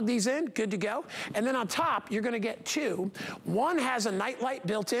 Plug these in, good to go. And then on top, you're gonna get 2. One has a night light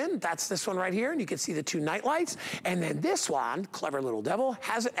built in, that's this one right here, and you can see the 2 night lights. And then this one, clever little devil,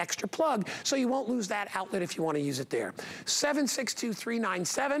 has an extra plug, so you won't lose that outlet if you wanna use it there.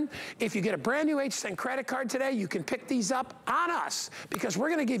 762-397. If you get a brand new HSN credit card today, you can pick these up on us, because we're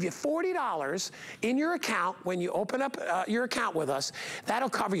gonna give you $40 in your account when you open up your account with us. That'll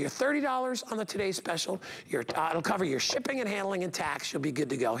cover your $30 on the Today's Special. It'll cover your shipping and handling and tax. You'll be good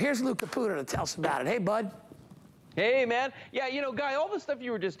to go. Here's Lou Caputo to tell us about it. Hey, bud. Hey, man. Yeah, Guy, all the stuff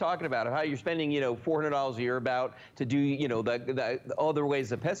you were just talking about, how you're spending, $400 a year about to do, the other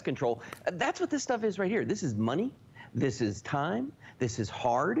ways of pest control, that's what this stuff is right here. This is money. This is time. This is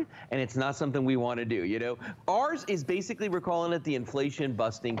hard, and it's not something we want to do, Ours is basically, we're calling it the inflation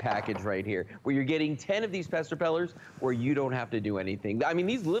busting package right here, where you're getting 10 of these pest repellers where you don't have to do anything. I mean,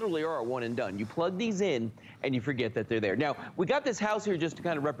 these literally are a one and done. You plug these in, and you forget that they're there. Now, we got this house here just to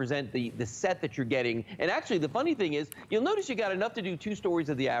kind of represent the set that you're getting. And actually, the funny thing is, you'll notice you got enough to do 2 stories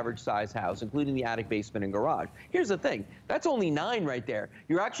of the average size house, including the attic, basement, and garage. Here's the thing. That's only 9 right there.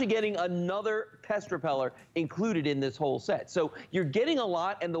 You're actually getting another pest repeller included in this whole set. So you're getting a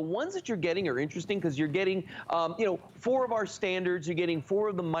lot, and the ones that you're getting are interesting because you're getting, 4 of our standards, you're getting 4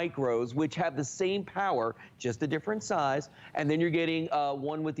 of the micros, which have the same power, just a different size, and then you're getting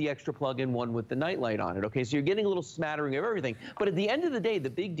 1 with the extra plug and 1 with the nightlight on it, okay? So you're getting a little smattering of everything. But at the end of the day, the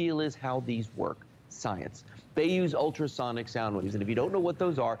big deal is how these work. Science. They use ultrasonic sound waves, and if you don't know what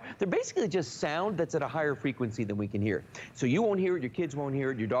those are, they're basically just sound that's at a higher frequency than we can hear. So you won't hear it, your kids won't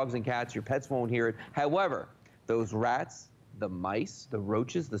hear it, your dogs and cats, your pets won't hear it. However, those rats, the mice, the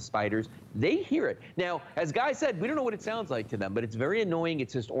roaches, the spiders, they hear it. Now, as Guy said, we don't know what it sounds like to them, but it's very annoying.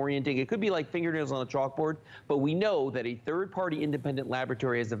 It's just orienting. It could be like fingernails on a chalkboard, but we know that a third-party independent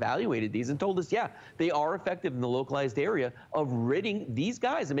laboratory has evaluated these and told us, yeah, they are effective in the localized area of ridding these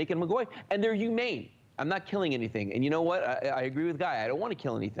guys and making them go away, and they're humane. I'm not killing anything. And you know what? I agree with Guy. I don't want to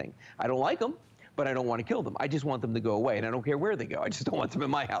kill anything. I don't like them, but I don't want to kill them. I just want them to go away, and I don't care where they go. I just don't want them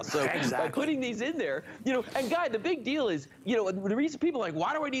in my house. So by putting these in there, and Guy, the big deal is, the reason people are like,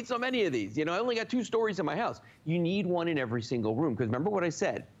 why do I need so many of these? I only got 2 stories in my house. You need 1 in every single room, because remember what I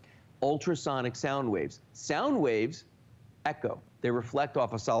said, ultrasonic sound waves. Sound waves echo. They reflect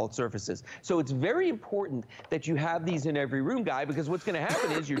off of solid surfaces. So it's very important that you have these in every room, Guy, because what's going to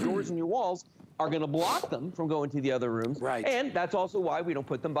happen is your doors and your walls are going to block them from going to the other rooms. Right. And that's also why we don't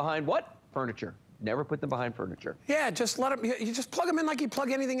put them behind what? Furniture. Never put them behind furniture. Yeah, just let them, you just plug them in like you plug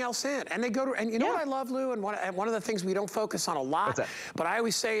anything else in. And they go to, and you know what I love, Lou, and one of the things we don't focus on a lot, but I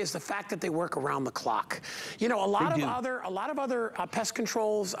always say is the fact that they work around the clock. A lot of other pest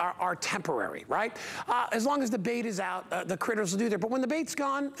controls are temporary, right? As long as the bait is out, the critters will do there. But when the bait's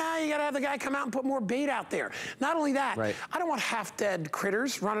gone, you gotta have the guy come out and put more bait out there. Not only that, I don't want half-dead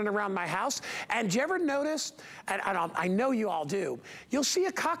critters running around my house. And do you ever notice, and I know you all do, you'll see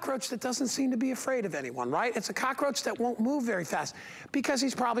a cockroach that doesn't seem to be afraid of anyone, right? It's a cockroach that won't move very fast because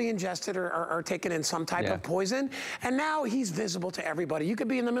he's probably ingested or taken in some type of poison, and now he's visible to everybody. You could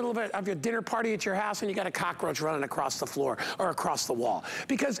be in the middle of your dinner party at your house and you got a cockroach running across the floor or across the wall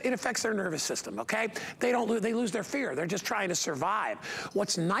because it affects their nervous system, okay? They lose their fear. They're just trying to survive.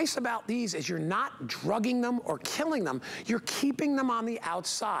 What's nice about these is you're not drugging them or killing them. You're keeping them on the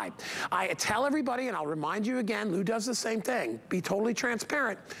outside. I tell everybody, and I'll remind you again, Lou does the same thing, be totally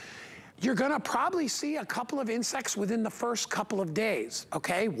transparent. You're gonna probably see a couple of insects within the first couple of days,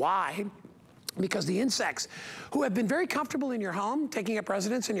 okay? Why? Because the insects who have been very comfortable in your home, taking up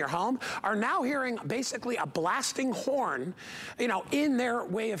residence in your home, are now hearing basically a blasting horn, in their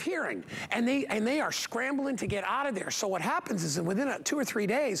way of hearing. And they are scrambling to get out of there. So what happens is that within 2 or 3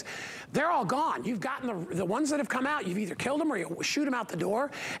 days, they're all gone. You've gotten the ones that have come out, you've either killed them or you shoot them out the door,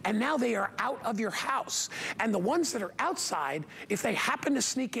 and now they are out of your house. And the ones that are outside, if they happen to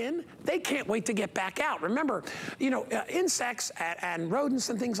sneak in, they can't wait to get back out. Remember, insects and rodents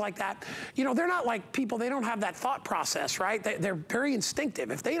and things like that, they're not like people. They don't have that thought process, right? They're very instinctive.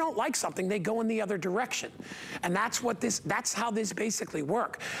 If they don't like something, they go in the other direction. And that's how this basically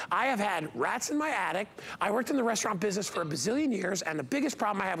works. I have had rats in my attic. I worked in the restaurant business for a bazillion years, and the biggest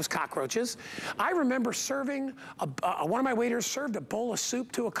problem I had was cockroaches. I remember serving, one of my waiters served a bowl of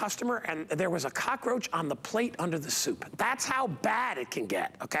soup to a customer, and there was a cockroach on the plate under the soup. That's how bad it can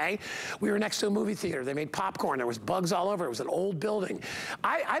get, okay? We were next to a movie theater. They made popcorn. There was bugs all over. It was an old building.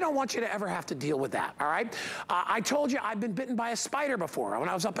 I don't want you to ever have to deal with that, all right? I told you I've been bitten by a spider before. When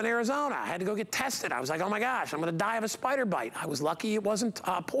I was up in Arizona, I had to go get tested. I was like, oh my gosh, I'm gonna die of a spider bite. I was lucky it wasn't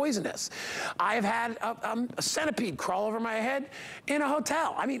poisonous. I've had a centipede crawl over my head in a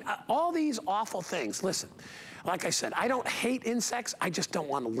hotel. I mean, all these awful things. Listen, like I said, I don't hate insects, I just don't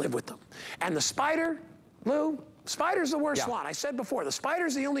want to live with them. And the spider, Lou, spider's the worst one. I said before, the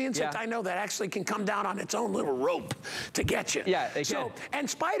spider's the only insect I know that actually can come down on its own little rope to get you. Yeah, they can. And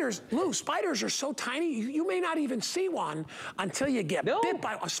spiders, Lou, spiders are so tiny, you may not even see one until you get bit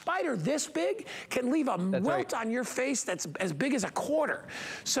by a spider this big can leave a welt on your face that's as big as a quarter.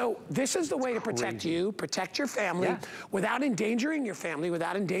 So this is the way to protect you, protect your family, without endangering your family,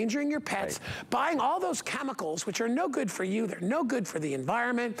 without endangering your pets. Buying all those chemicals, which are no good for you, they're no good for the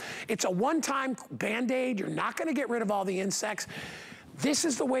environment. It's a one-time Band-Aid. You're not going to get rid of all the insects. This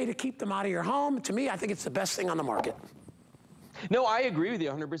is the way to keep them out of your home. To me, I think it's the best thing on the market. No, I agree with you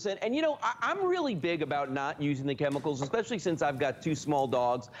 100%. And you know, I'm really big about not using the chemicals, especially since I've got 2 small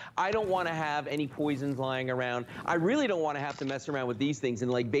dogs. I don't want to have any poisons lying around. I really don't want to have to mess around with these things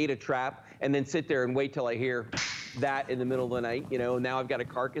and like bait a trap and then sit there and wait till I hear that in the middle of the night. You know, now I've got a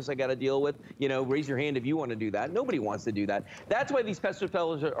carcass I got to deal with. You know, raise your hand if you want to do that. Nobody wants to do that. That's why these pest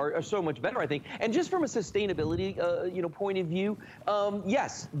repellers are so much better, I think. And just from a sustainability, you know, point of view,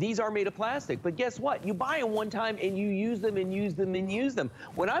 yes, these are made of plastic. But guess what? You buy them one time and you use them and use them and use them.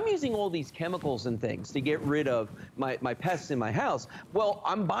 When I'm using all these chemicals and things to get rid of my pests in my house, well,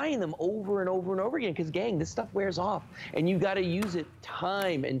 I'm buying them over and over and over again because, gang, this stuff wears off. And you got to use it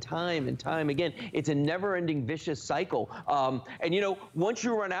time and time and time again. It's a never-ending vicious cycle. And, you know, once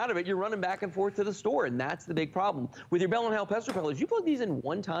you run out of it, you're running back and forth to the store. And that's the big problem. With your Bell & Howell pest repellers, you plug these in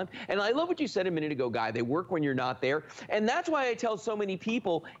one time. And I love what you said a minute ago, Guy. They work when you're not there. And that's why I tell so many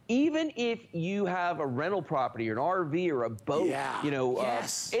people, even if you have a rental property or an RV or a boat, you know,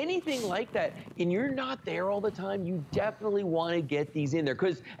 anything like that, and you're not there all the time, you definitely want to get these in there.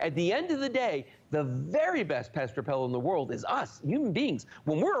 Because at the end of the day, the very best pest repellent in the world is us, human beings.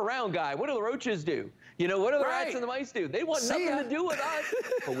 When we're around, Guy, what do the roaches do? You know, what do the rats and the mice do? They want nothing to do with us,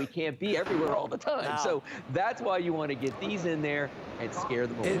 but we can't be everywhere all the time. So that's why you want to get these in there and scare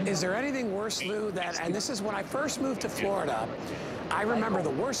them away. Is there anything worse, Lou, and this is when I first moved to Florida, I remember the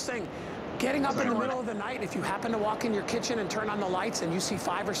worst thing, getting up in the middle of the night, if you happen to walk in your kitchen and turn on the lights and you see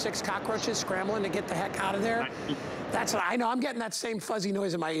 5 or 6 cockroaches scrambling to get the heck out of there, that's what I know. I'm getting that same fuzzy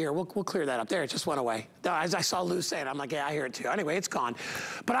noise in my ear. We'll clear that up. There, it just went away. As I saw Lou say it, I'm like, yeah, I hear it too. Anyway, it's gone.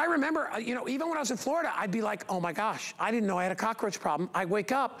 But I remember, you know, even when I was in Florida, I'd be like, oh my gosh, I didn't know I had a cockroach problem. I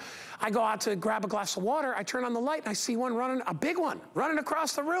wake up, I go out to grab a glass of water, I turn on the light, and I see one running, a big one, running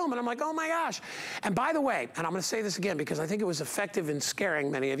across the room, and I'm like, oh my gosh. And by the way, and I'm gonna say this again because I think it was effective in scaring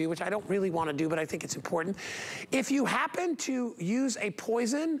many of you, which I don't really want to do, but I think it's important. If you happen to use a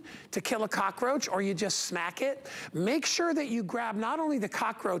poison to kill a cockroach or you just smack it, make sure that you grab not only the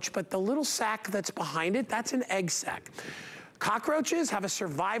cockroach, but the little sac that's behind it. That's an egg sac. Cockroaches have a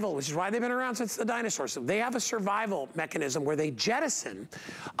survival, which is why they've been around since the dinosaurs. So they have a survival mechanism where they jettison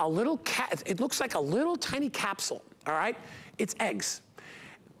a little, it looks like a little tiny capsule, all right? It's eggs.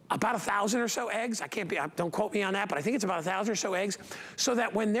 About 1,000 or so eggs. Don't quote me on that, but I think it's about 1,000 or so eggs, so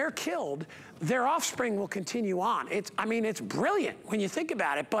that when they're killed, their offspring will continue on. I mean, it's brilliant when you think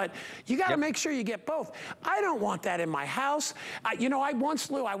about it, but you got to make sure you get both. I don't want that in my house. You know, I once,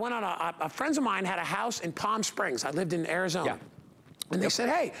 Lou, I went on friends of mine had a house in Palm Springs. I lived in Arizona. And they said,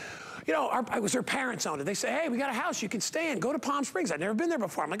 hey, you know, it was their parents owned it. They said, hey, we got a house you can stay in. Go to Palm Springs. I've never been there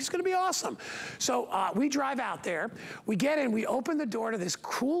before. I'm like, it's going to be awesome. So we drive out there. We get in. We open the door to this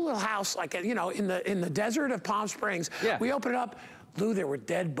cool little house, like, you know, in the desert of Palm Springs. We open it up. Lou, there were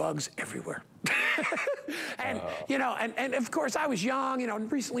dead bugs everywhere. And, you know, and of course I was young, you know,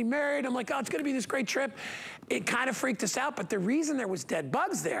 recently married. I'm like, oh, it's going to be this great trip. It kind of freaked us out. But the reason there was dead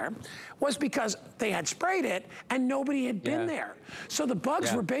bugs there was because they had sprayed it and nobody had been there. So the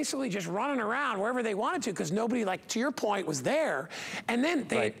bugs were basically just running around wherever they wanted to because nobody, like to your point, was there. And then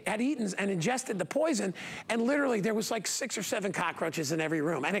they had eaten and ingested the poison. And literally there was like 6 or 7 cockroaches in every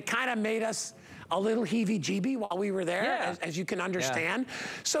room. And it kind of made us a little heebie-jeebie while we were there, as you can understand.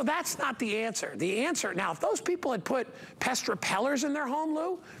 So that's not the answer. The answer, now, if those people had put pest repellers in their home,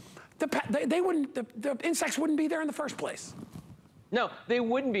 Lou, the insects wouldn't be there in the first place. No, they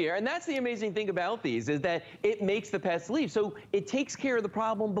wouldn't be here. And that's the amazing thing about these, is that it makes the pests leave. So it takes care of the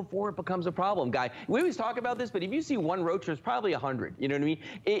problem before it becomes a problem, Guy. We always talk about this, but if you see one roach, there's probably 100. You know what I mean?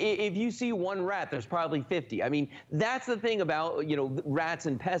 If you see one rat, there's probably 50. I mean, that's the thing about, you know, rats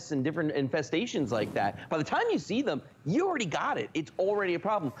and pests and different infestations like that. By the time you see them, you already got it. It's already a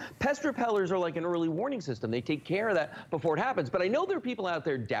problem. Pest repellers are like an early warning system. They take care of that before it happens. But I know there are people out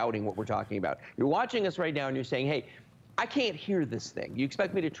there doubting what we're talking about. You're watching us right now and you're saying, hey, I can't hear this thing. You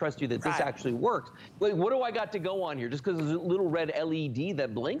expect me to trust you that this actually works. Like, what do I got to go on here? Just because there's a little red LED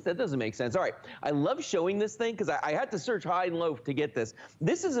that blinks? That doesn't make sense. All right, I love showing this thing because I had to search high and low to get this.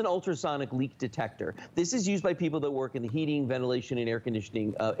 This is an ultrasonic leak detector. This is used by people that work in the heating, ventilation, and air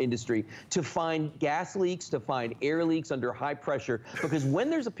conditioning industry to find gas leaks, to find air leaks under high pressure, because when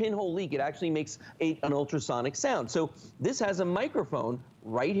there's a pinhole leak, it actually makes an ultrasonic sound. So this has a microphone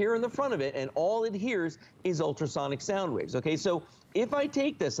right here in the front of it, and all it hears is ultrasonic sound waves. Okay, so if I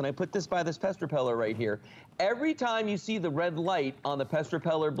take this and I put this by this pest repeller right here, every time you see the red light on the pest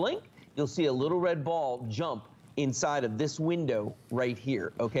repeller blink, you'll see a little red ball jump inside of this window right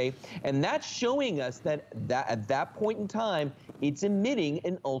here, okay? And that's showing us that at that point in time, it's emitting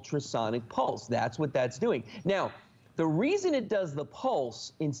an ultrasonic pulse. That's what that's doing. Now, the reason it does the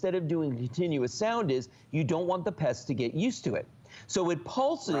pulse instead of doing continuous sound is you don't want the pest to get used to it. So it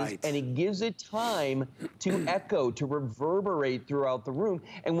pulses and it gives it time to echo, to reverberate throughout the room.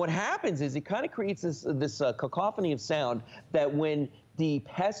 And what happens is it kind of creates this cacophony of sound that when the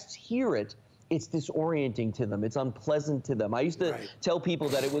pests hear it, it's disorienting to them. It's unpleasant to them. I used to tell people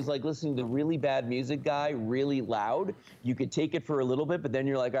that it was like listening to really bad music, really loud. You could take it for a little bit, but then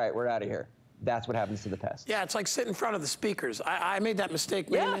you're like, all right, we're out of here. That's what happens to the pest. Yeah, it's like sitting in front of the speakers. I made that mistake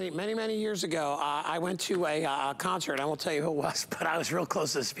many years ago. I went to a concert. I won't tell you who it was, but I was real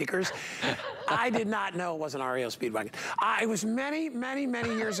close to the speakers. I did not know it was an REO Speedwagon. It was many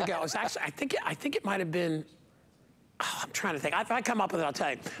years ago. It was actually, I think it might have been, I'm trying to think. If I come up with it, I'll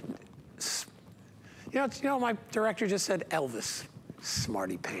tell you. You know, my director just said Elvis.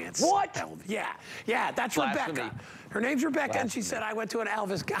 Smarty pants. What? Yeah, that's Rebecca. Her name's Rebecca, and she said I went to an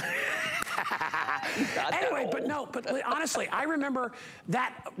Elvis guy. Anyway, but honestly, I remember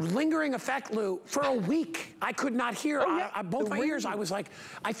that lingering effect, Lou, for a week. I could not hear. Both my ears, I was like,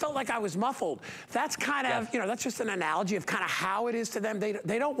 I felt like I was muffled. That's kind of, you know, that's just an analogy of kind of how it is to them.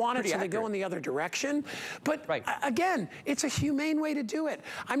 They don't want it, so they go in the other direction. But again, it's a humane way to do it.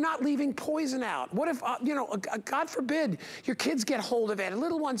 I'm not leaving poison out. What if, you know, God forbid, your kids get hold of it.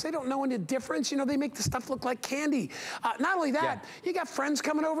 Little ones, they don't know any difference. You know, they make the stuff look like candy. Not only that, you got friends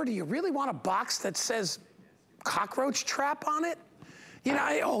coming over. Do you really want a box that says cockroach trap on it? You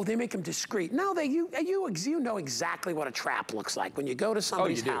know, they make them discreet. No, you know exactly what a trap looks like when you go to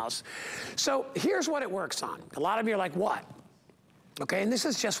somebody's house. So here's what it works on. A lot of you are like, what? Okay, and this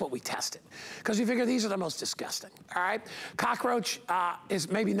is just what we tested, because we figure these are the most disgusting, all right? Cockroach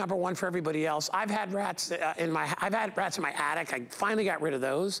is maybe #1 for everybody else. I've had rats in my attic. I finally got rid of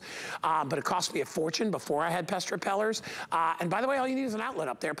those, but it cost me a fortune before I had pest repellers. And by the way, all you need is an outlet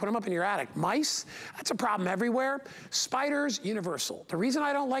up there. Put them up in your attic. Mice, that's a problem everywhere. Spiders, universal. The reason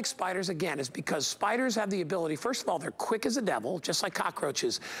I don't like spiders, again, is because spiders have the ability, first of all, they're quick as a devil, just like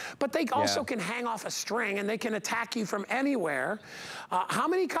cockroaches, but they also can hang off a string and they can attack you from anywhere. How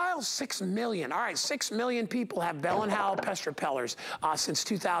many, Kyle? 6 million. All right, 6 million people have Bell & Howell pest repellers since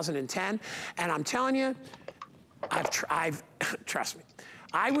 2010. And I'm telling you, trust me,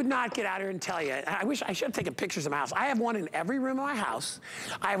 I would not get out here and tell you. I wish I should have taken pictures of my house. I have one in every room of my house.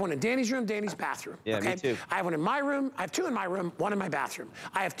 I have one in Danny's room, Danny's bathroom. Yeah, okay? Me too. I have one in my room. I have 2 in my room, 1 in my bathroom.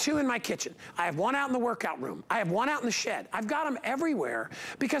 I have 2 in my kitchen. I have 1 out in the workout room. I have 1 out in the shed. I've got them everywhere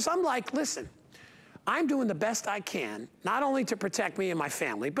because I'm like, listen, I'm doing the best I can, not only to protect me and my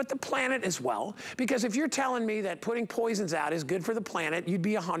family, but the planet as well. Because if you're telling me that putting poisons out is good for the planet, you'd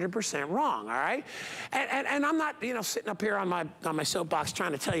be 100% wrong, all right? And I'm not, you know, sitting up here on my soapbox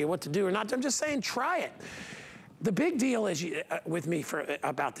trying to tell you what to do or not. I'm just saying, try it. The big deal is with me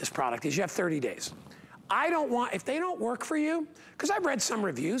about this product is you have 30 days. I don't want, if they don't work for you, because I've read some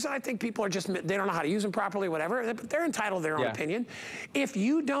reviews and I think people are just, they don't know how to use them properly, whatever, but they're entitled to their own opinion.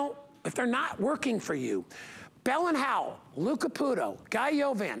 If they're not working for you, Bell & Howell, Lou Caputo, Guy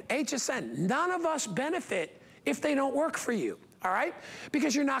Yovan, HSN, none of us benefit if they don't work for you, all right?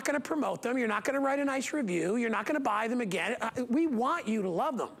 Because you're not gonna promote them, you're not gonna write a nice review, you're not gonna buy them again. We want you to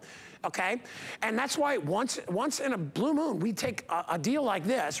love them, okay? And that's why once in a blue moon, we take a deal like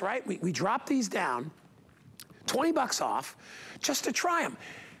this, right? We drop these down, 20 bucks off, just to try them.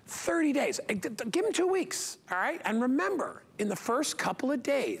 30 days, give them 2 weeks, all right? And remember, in the first couple of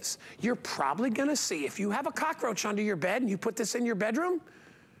days, you're probably gonna see, if you have a cockroach under your bed and you put this in your bedroom,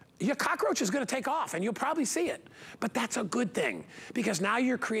 your cockroach is gonna take off and you'll probably see it. But that's a good thing, because now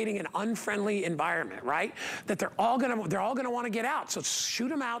you're creating an unfriendly environment, right? That they're all gonna wanna get out. So shoot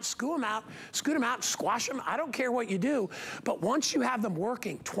them out, scoot them out, squash them. I don't care what you do, but once you have them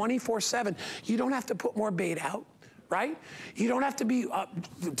working 24/7, you don't have to put more bait out. right? You don't have to be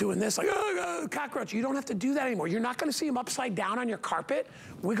doing this like, cockroach. You don't have to do that anymore. You're not gonna see them upside down on your carpet,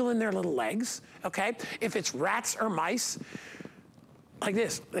 wiggling their little legs, okay? If it's rats or mice, like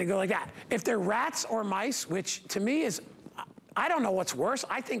this, they go like that. If they're rats or mice, which to me is, I don't know what's worse.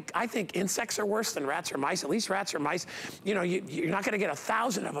 I think insects are worse than rats or mice. At least rats or mice, you know, you're not gonna get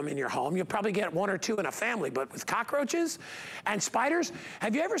 1,000 of them in your home. You'll probably get 1 or 2 in a family, but with cockroaches and spiders,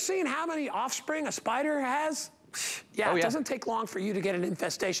 have you ever seen how many offspring a spider has? Yeah, it doesn't take long for you to get an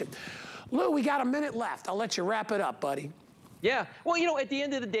infestation. Lou, we got a minute left. I'll let you wrap it up, buddy. Yeah, well, you know, at the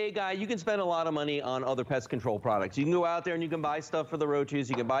end of the day, Guy, you can spend a lot of money on other pest control products. You can go out there and you can buy stuff for the roaches.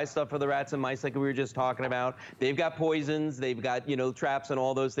 You can buy stuff for the rats and mice like we were just talking about. They've got poisons. They've got, you know, traps and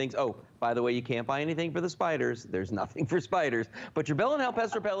all those things. Oh, by the way, you can't buy anything for the spiders. There's nothing for spiders. But your Bell & Howell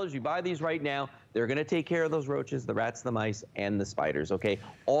pest repellers, you buy these right now. They're going to take care of those roaches, the rats, the mice, and the spiders, okay?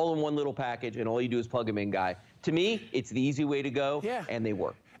 All in one little package, and all you do is plug them in, Guy. To me, it's the easy way to go, and they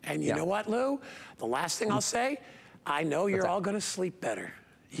work. And you know what, Lou? The last thing I'll say, I know you're all going to sleep better.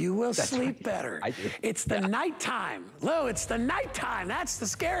 You will sleep better. I do. It's the nighttime. Lou, it's the nighttime. That's the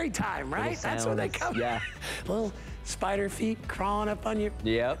scary time, right? That's when they come. Yeah. Little spider feet crawling up on you.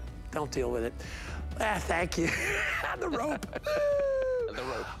 Yep. Don't deal with it. Thank you. The rope. The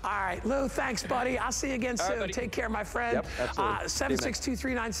rope. All right, Lou, thanks, buddy. I'll see you again soon. Take care, my friend. Yep,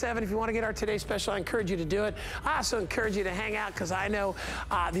 absolutely. 762-397. If you want to get our Today Special, I encourage you to do it. I also encourage you to hang out because I know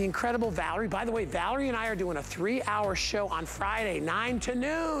the incredible Valerie. By the way, Valerie and I are doing a 3-hour show on Friday, 9 to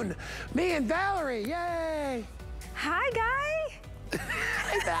noon. Me and Valerie, yay. Hi, Guy.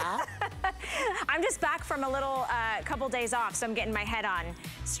 Hey, Val. I'm just back from a little couple days off, so I'm getting my head on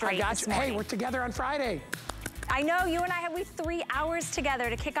straight. I got you. Hey, we're together on Friday. I know, you and I have 3 hours together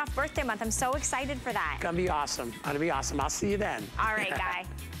to kick off birthday month. I'm so excited for that. Gonna be awesome. Gonna be awesome. I'll see you then. All right, Guy.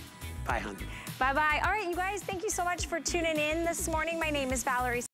 Bye, hon. Bye-bye. All right, you guys, thank you so much for tuning in this morning. My name is Valerie.